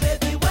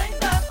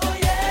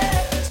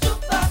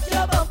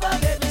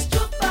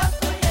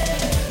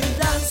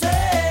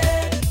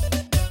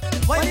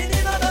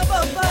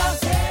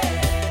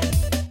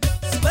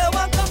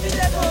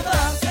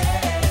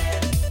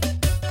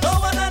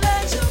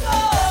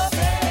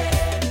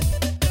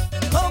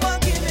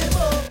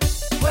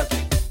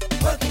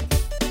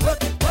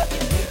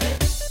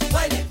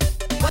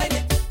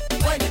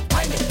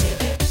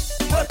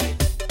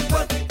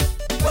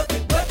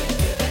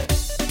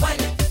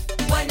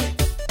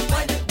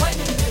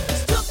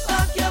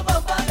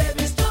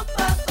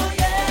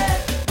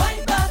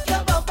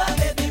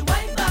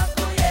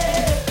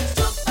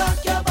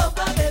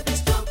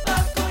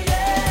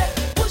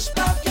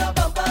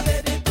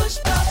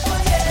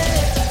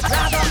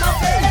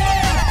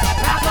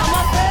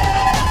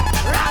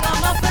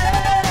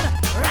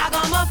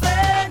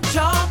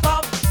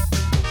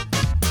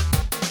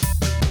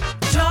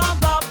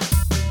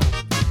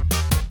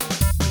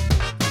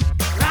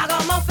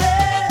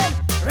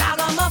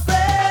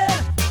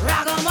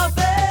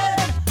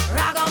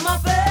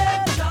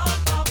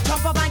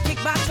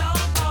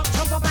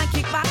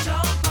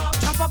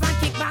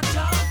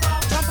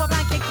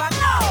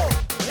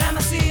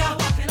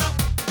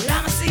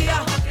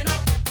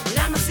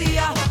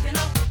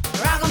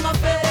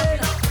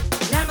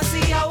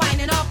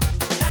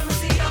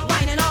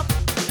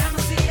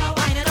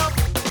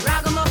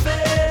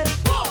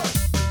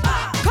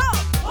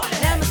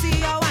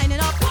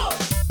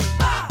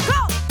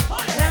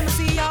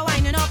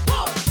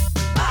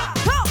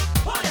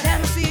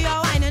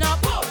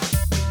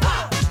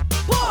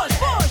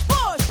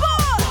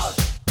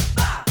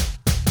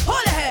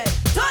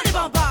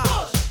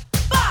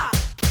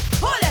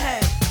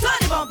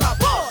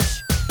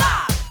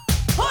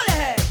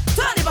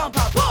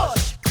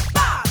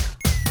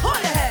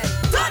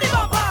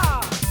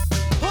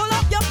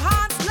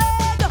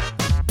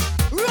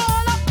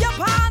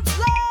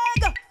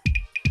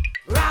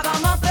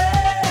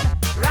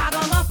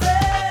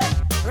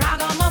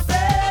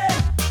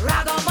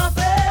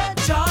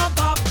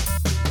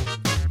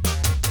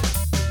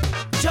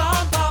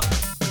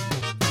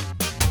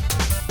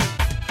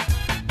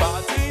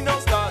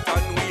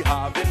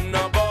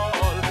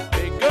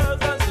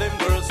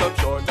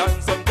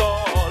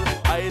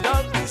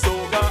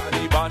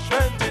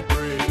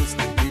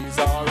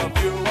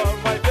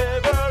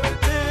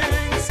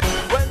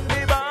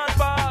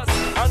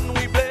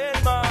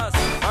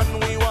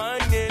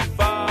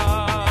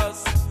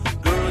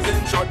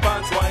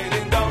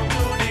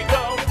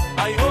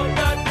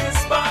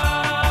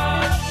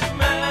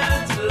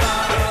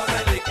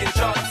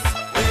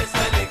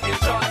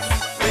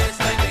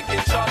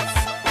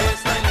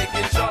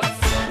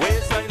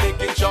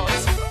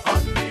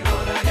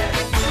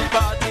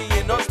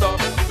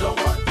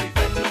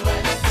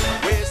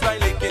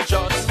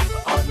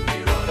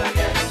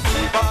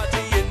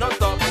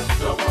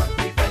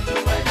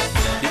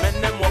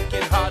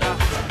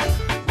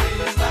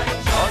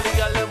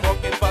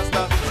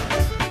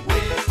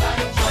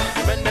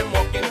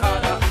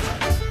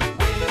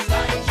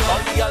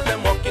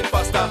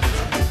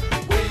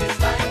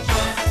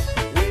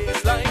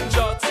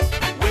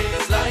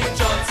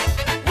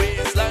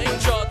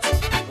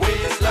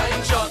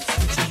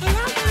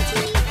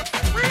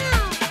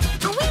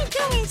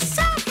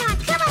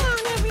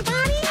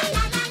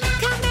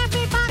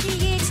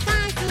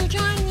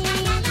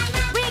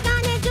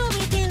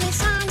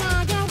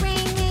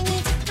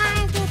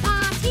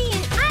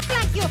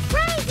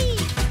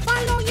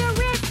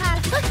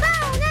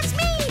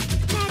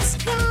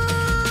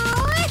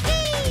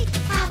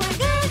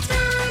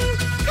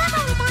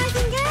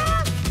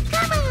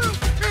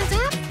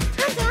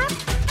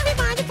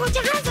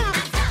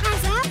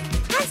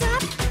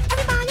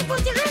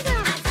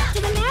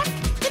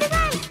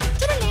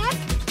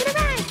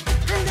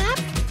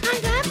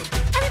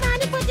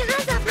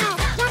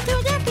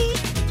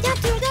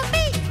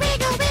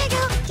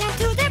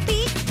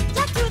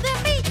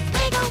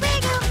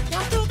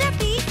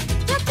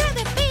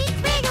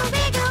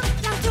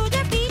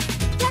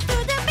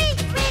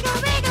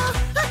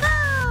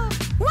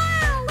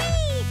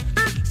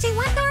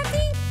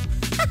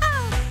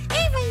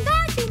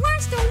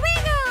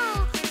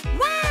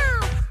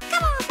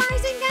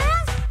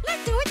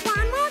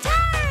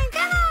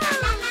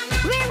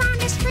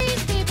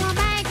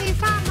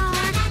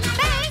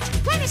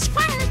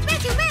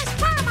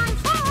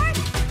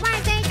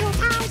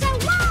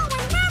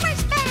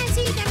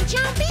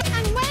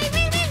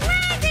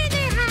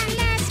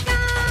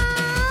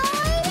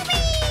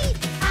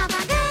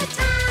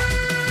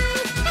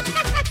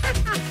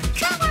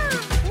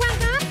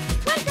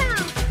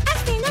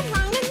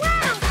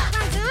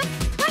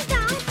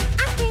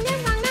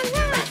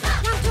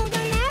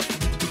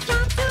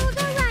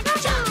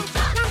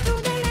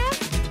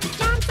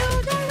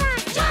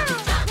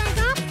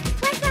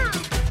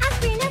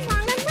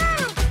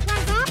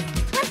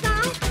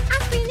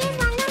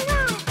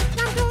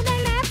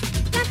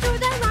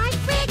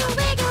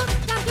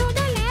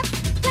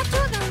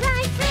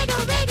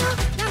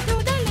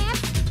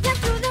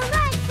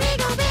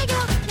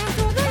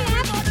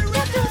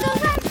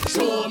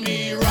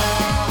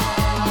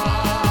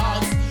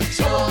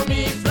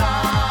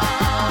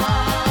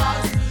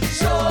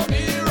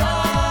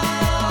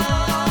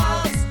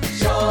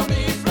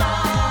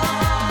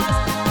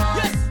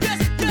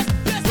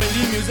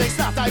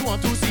I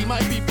want to see my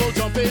people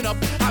jumping up.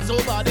 Hands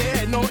over their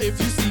head now if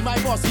you see my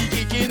bossy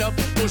kicking up.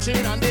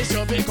 Pushing and they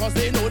shoving cause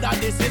they know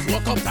that this is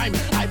walk up time.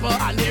 Hyper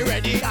and they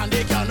ready and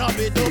they cannot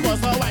be to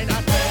bust a wine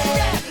and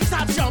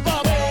start to jump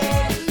up,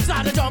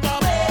 start to jump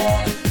up,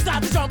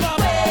 start to jump up,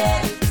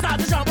 start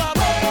to jump up,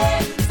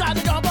 start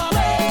to jump up,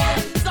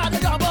 start to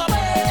jump up,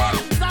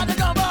 start to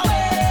jump up,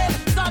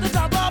 start to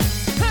jump up.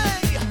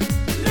 Hey,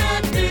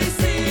 let me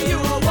see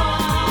you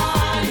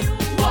wine,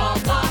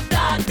 walk up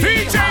that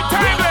DJ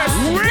Timeless,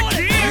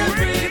 Ricky.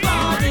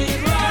 Everybody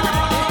run.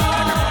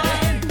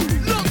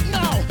 Look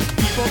now,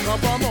 people come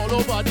from all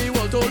over the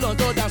world to learn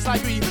to dance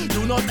like we.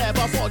 Do not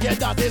ever forget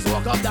that is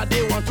walk up that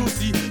they want to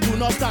see. Do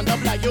not stand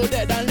up like you're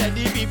dead and let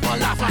the people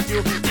laugh at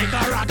you. Take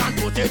a rag and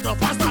put it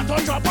up and start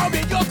to jump up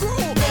with your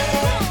crew.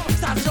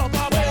 Start to jump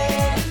up,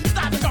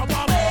 start to jump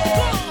up,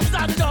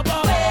 start to jump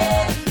up,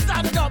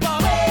 start to jump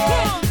up,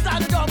 start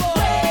to jump up,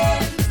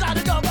 start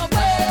to jump up,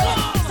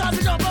 start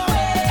to jump up.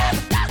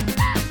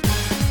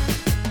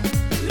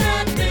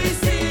 Let me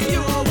see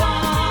you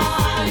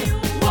wine,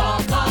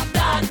 walk up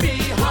that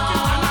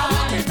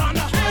behind.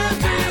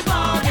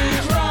 Everybody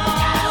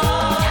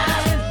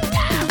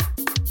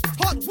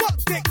Hot what,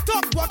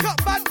 TikTok, walk up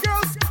bad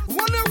girls.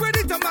 Wanna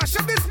ready to mash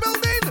up this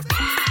building?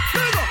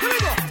 Here we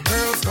go.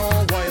 Girls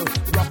gone wild,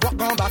 rock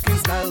gone back in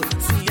style.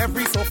 See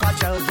every soca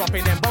child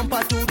dropping them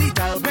bumper to the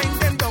dial. Bang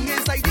them down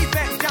inside the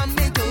bed, jam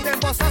into them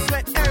bust a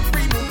sweat.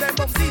 Every move them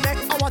bouncy neck.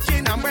 I'm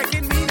watching, I'm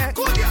breaking me neck.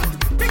 Good yeah,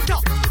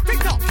 TikTok,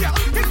 yeah,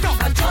 TikTok.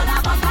 Control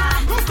that bumper.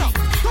 Don't stop,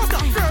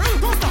 girl,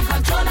 don't stop.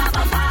 Control that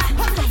bumper.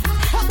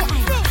 Hot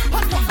one, girl,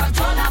 hot one.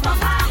 Control that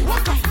bumper.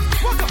 Walk up,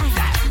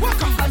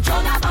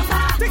 Control that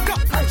bumper.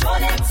 TikTok.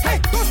 Control it. Hey,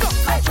 don't stop.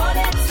 Control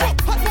it.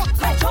 Hot one.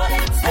 Control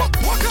it.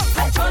 Walk up.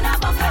 Control that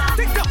bumper.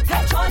 TikTok.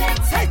 Control it.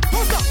 Hey,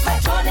 don't stop.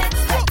 Control it.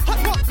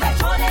 Hot one.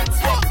 Control it.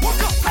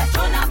 Walk up.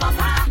 Control that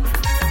bumper.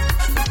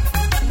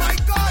 My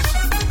gosh.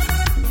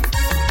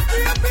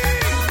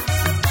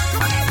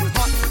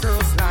 Hot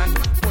girls land,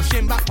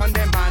 pushing back on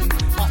them man.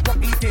 Hot rock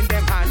eating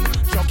them hand,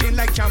 jogging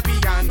like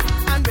champion.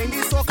 And when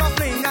the soca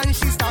fling and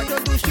she start to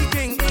do she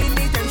thing,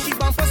 anytime she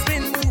bump a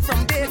spin move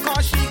from there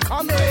cause she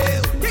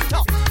coming.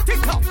 TikTok,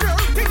 girl,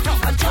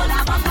 TikTok. Control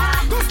that bumper.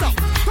 Don't stop,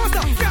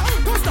 girl,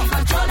 don't stop.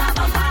 Control that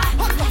bumper.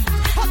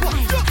 Hot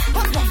one.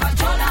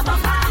 Control that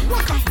bumper.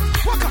 Walk up.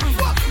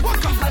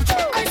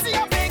 Control. I see a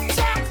big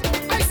truck.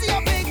 I see a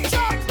big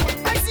truck.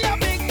 I see a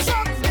big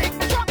truck. Hey.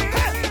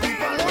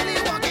 People only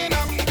walking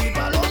up.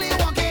 People only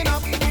walking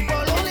up.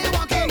 People only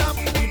walking up.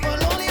 People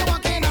only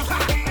walking up.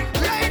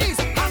 Ladies,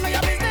 handle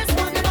your business.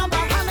 Walk the bumper.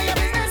 Handle your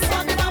business.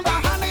 Walk the bumper.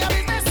 Handle your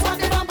business. Walk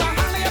the bumper.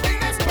 Handle your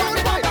business. Walk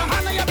the bumper.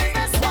 Handle your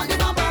business. Walk the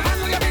bumper.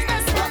 Handle your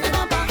business. Walk the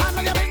bumper.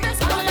 Handle your business.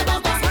 Handle your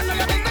bumper. Handle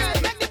your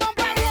business. Make the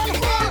bumper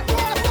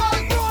roll.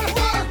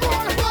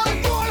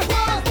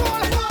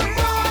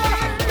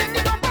 Make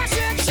the bumper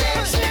shake.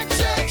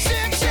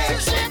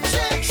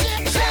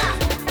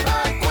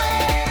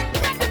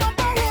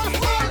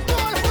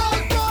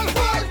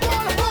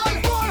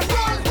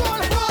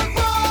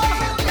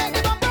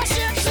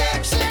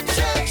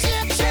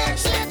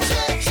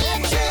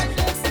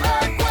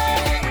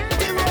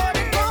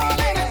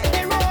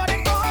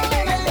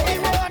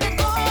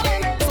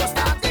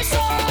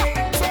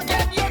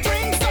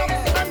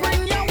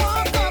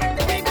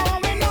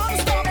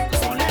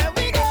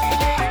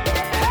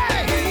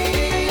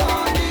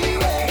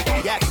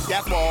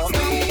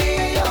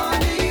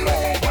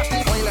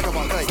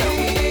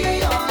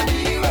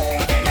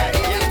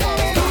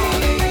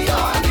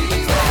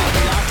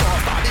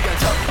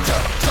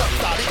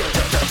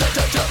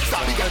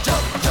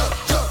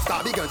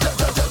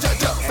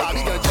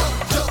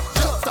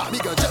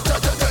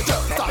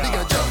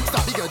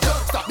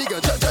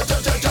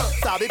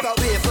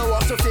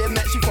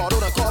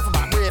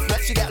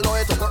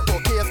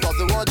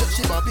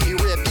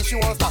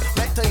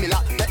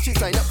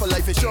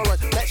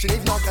 She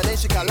leave knock and then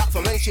she collapse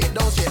and rain shit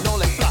don't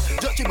like flat.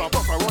 Just she bump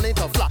up and run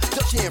into flat.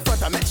 Just she in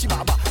front, I met she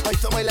back. I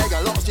took my leg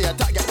and lost the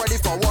attack. Get ready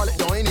for wallet,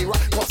 don't any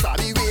right. Cause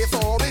Stabby way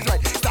for always right.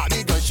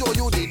 Stabby gonna show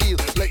you the deal.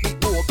 Like the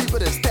poor people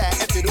that stare.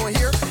 If you don't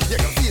hear, you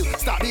can feel.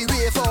 Stabby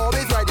way for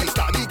always right.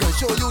 Stabby gonna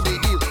show you the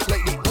deal.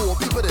 Like the poor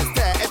people that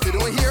stare. If you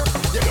don't hear,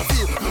 you can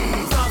feel.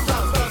 Stop,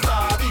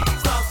 Stabby.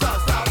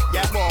 Stop.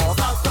 Yeah, more.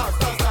 Stop,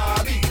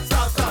 Stabby.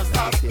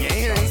 Stop. You ain't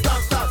hearing.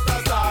 Stop,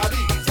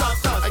 Stabby.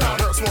 Stop. I got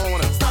her small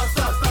one. Stop,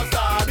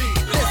 Stabby.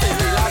 This is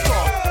the last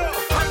talk.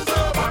 Hands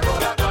up and roll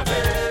that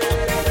body.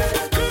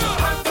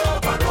 Hands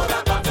up and roll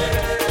that body.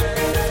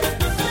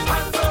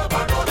 Hands up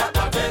and roll that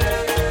body.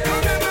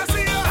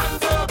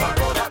 Hands up and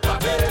roll that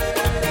body.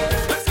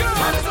 Let's go.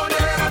 Hands on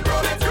your head and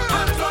roll it.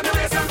 Hands on your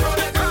waist and roll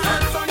it.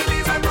 Hands on your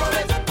knees and roll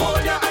it.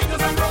 Hold your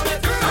ankles and roll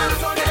it.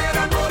 Hands on your head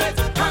and roll it.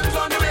 Hands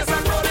on your waist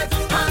and roll it.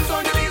 Hands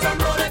on your knees and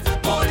roll it.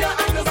 Hold your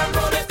ankles and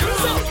roll it.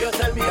 So you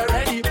tell me you're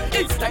ready.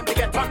 It's time to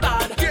get from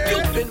bad.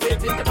 You've been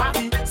waiting to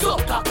party, so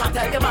talk and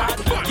tell you mad.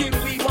 Give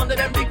me one of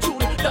them big tune,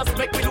 just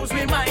make me lose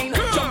my mind.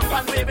 Jump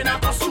and wave in a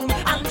costume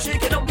and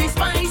shaking up the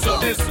spine. So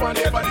this one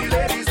here for the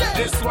ladies,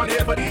 this one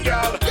here for the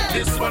girl,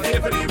 this one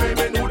here for the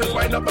women who just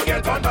wind up and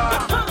get on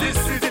bad. This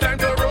is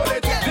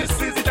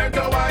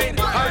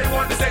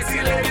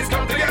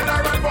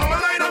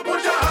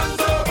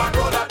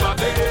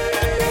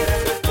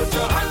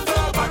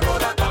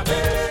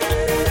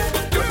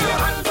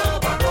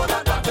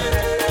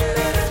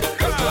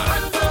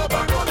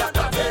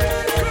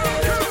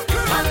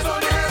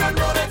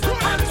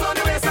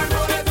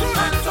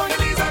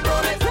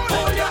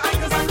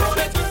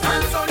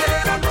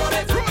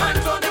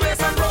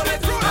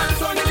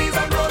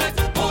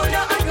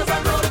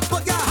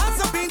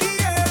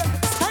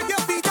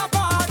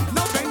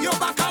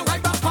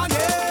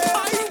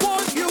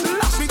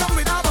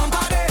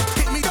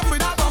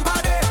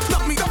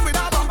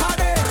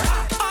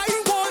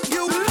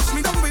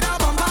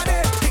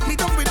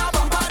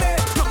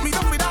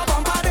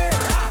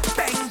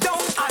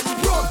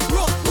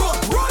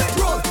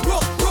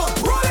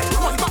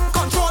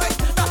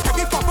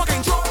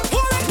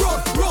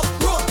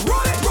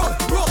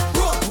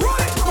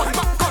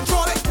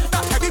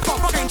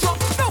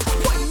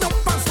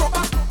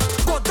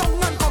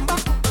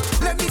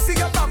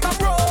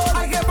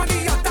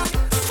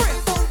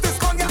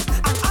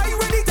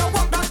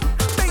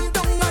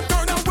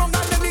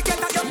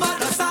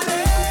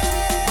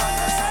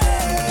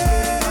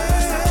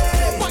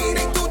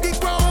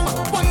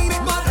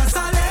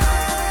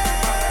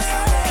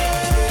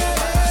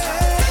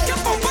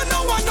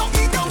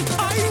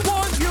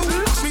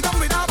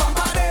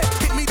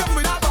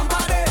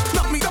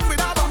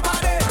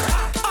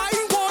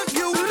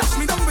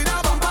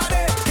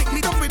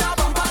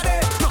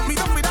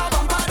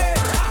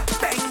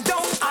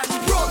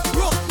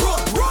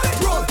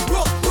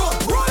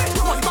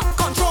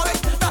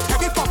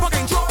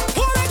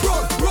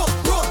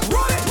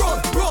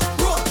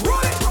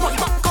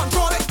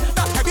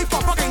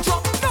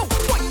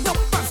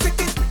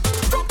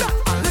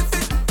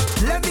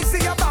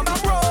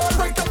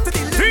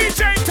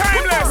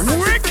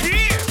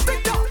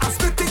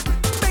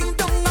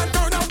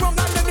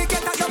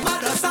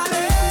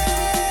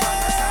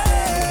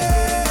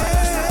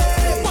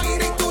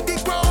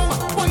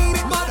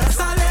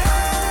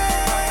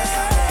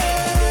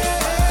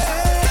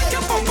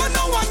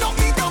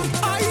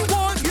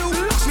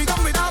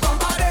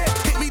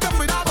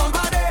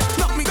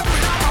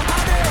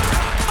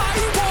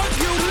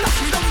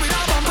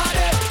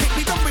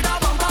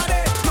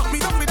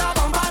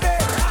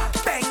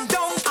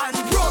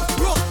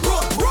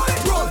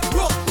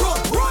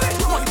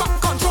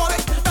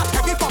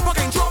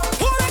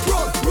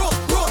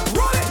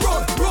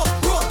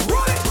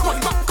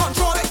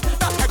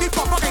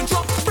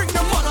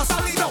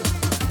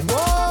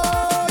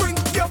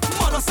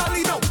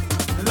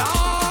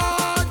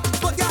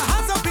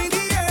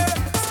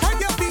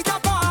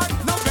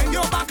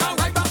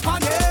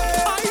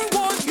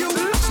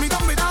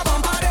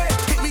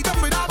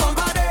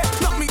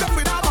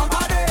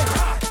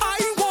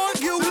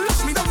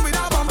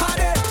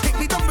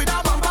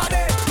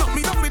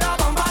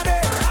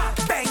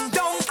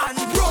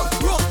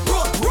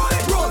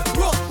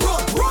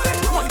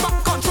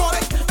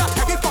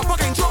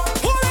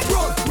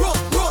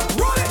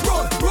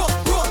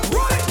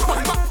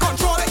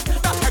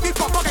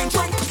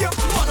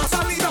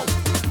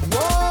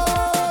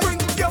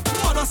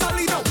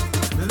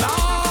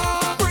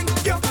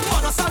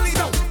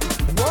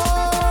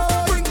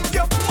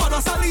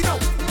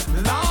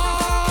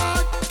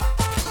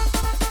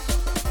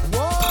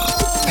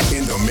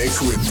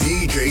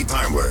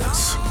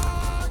Timeless.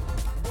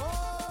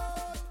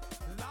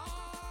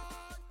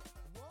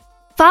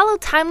 Follow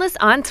Timeless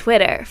on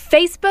Twitter,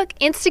 Facebook,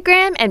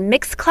 Instagram, and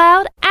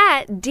Mixcloud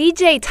at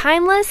DJ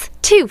Timeless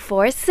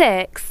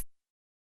 246.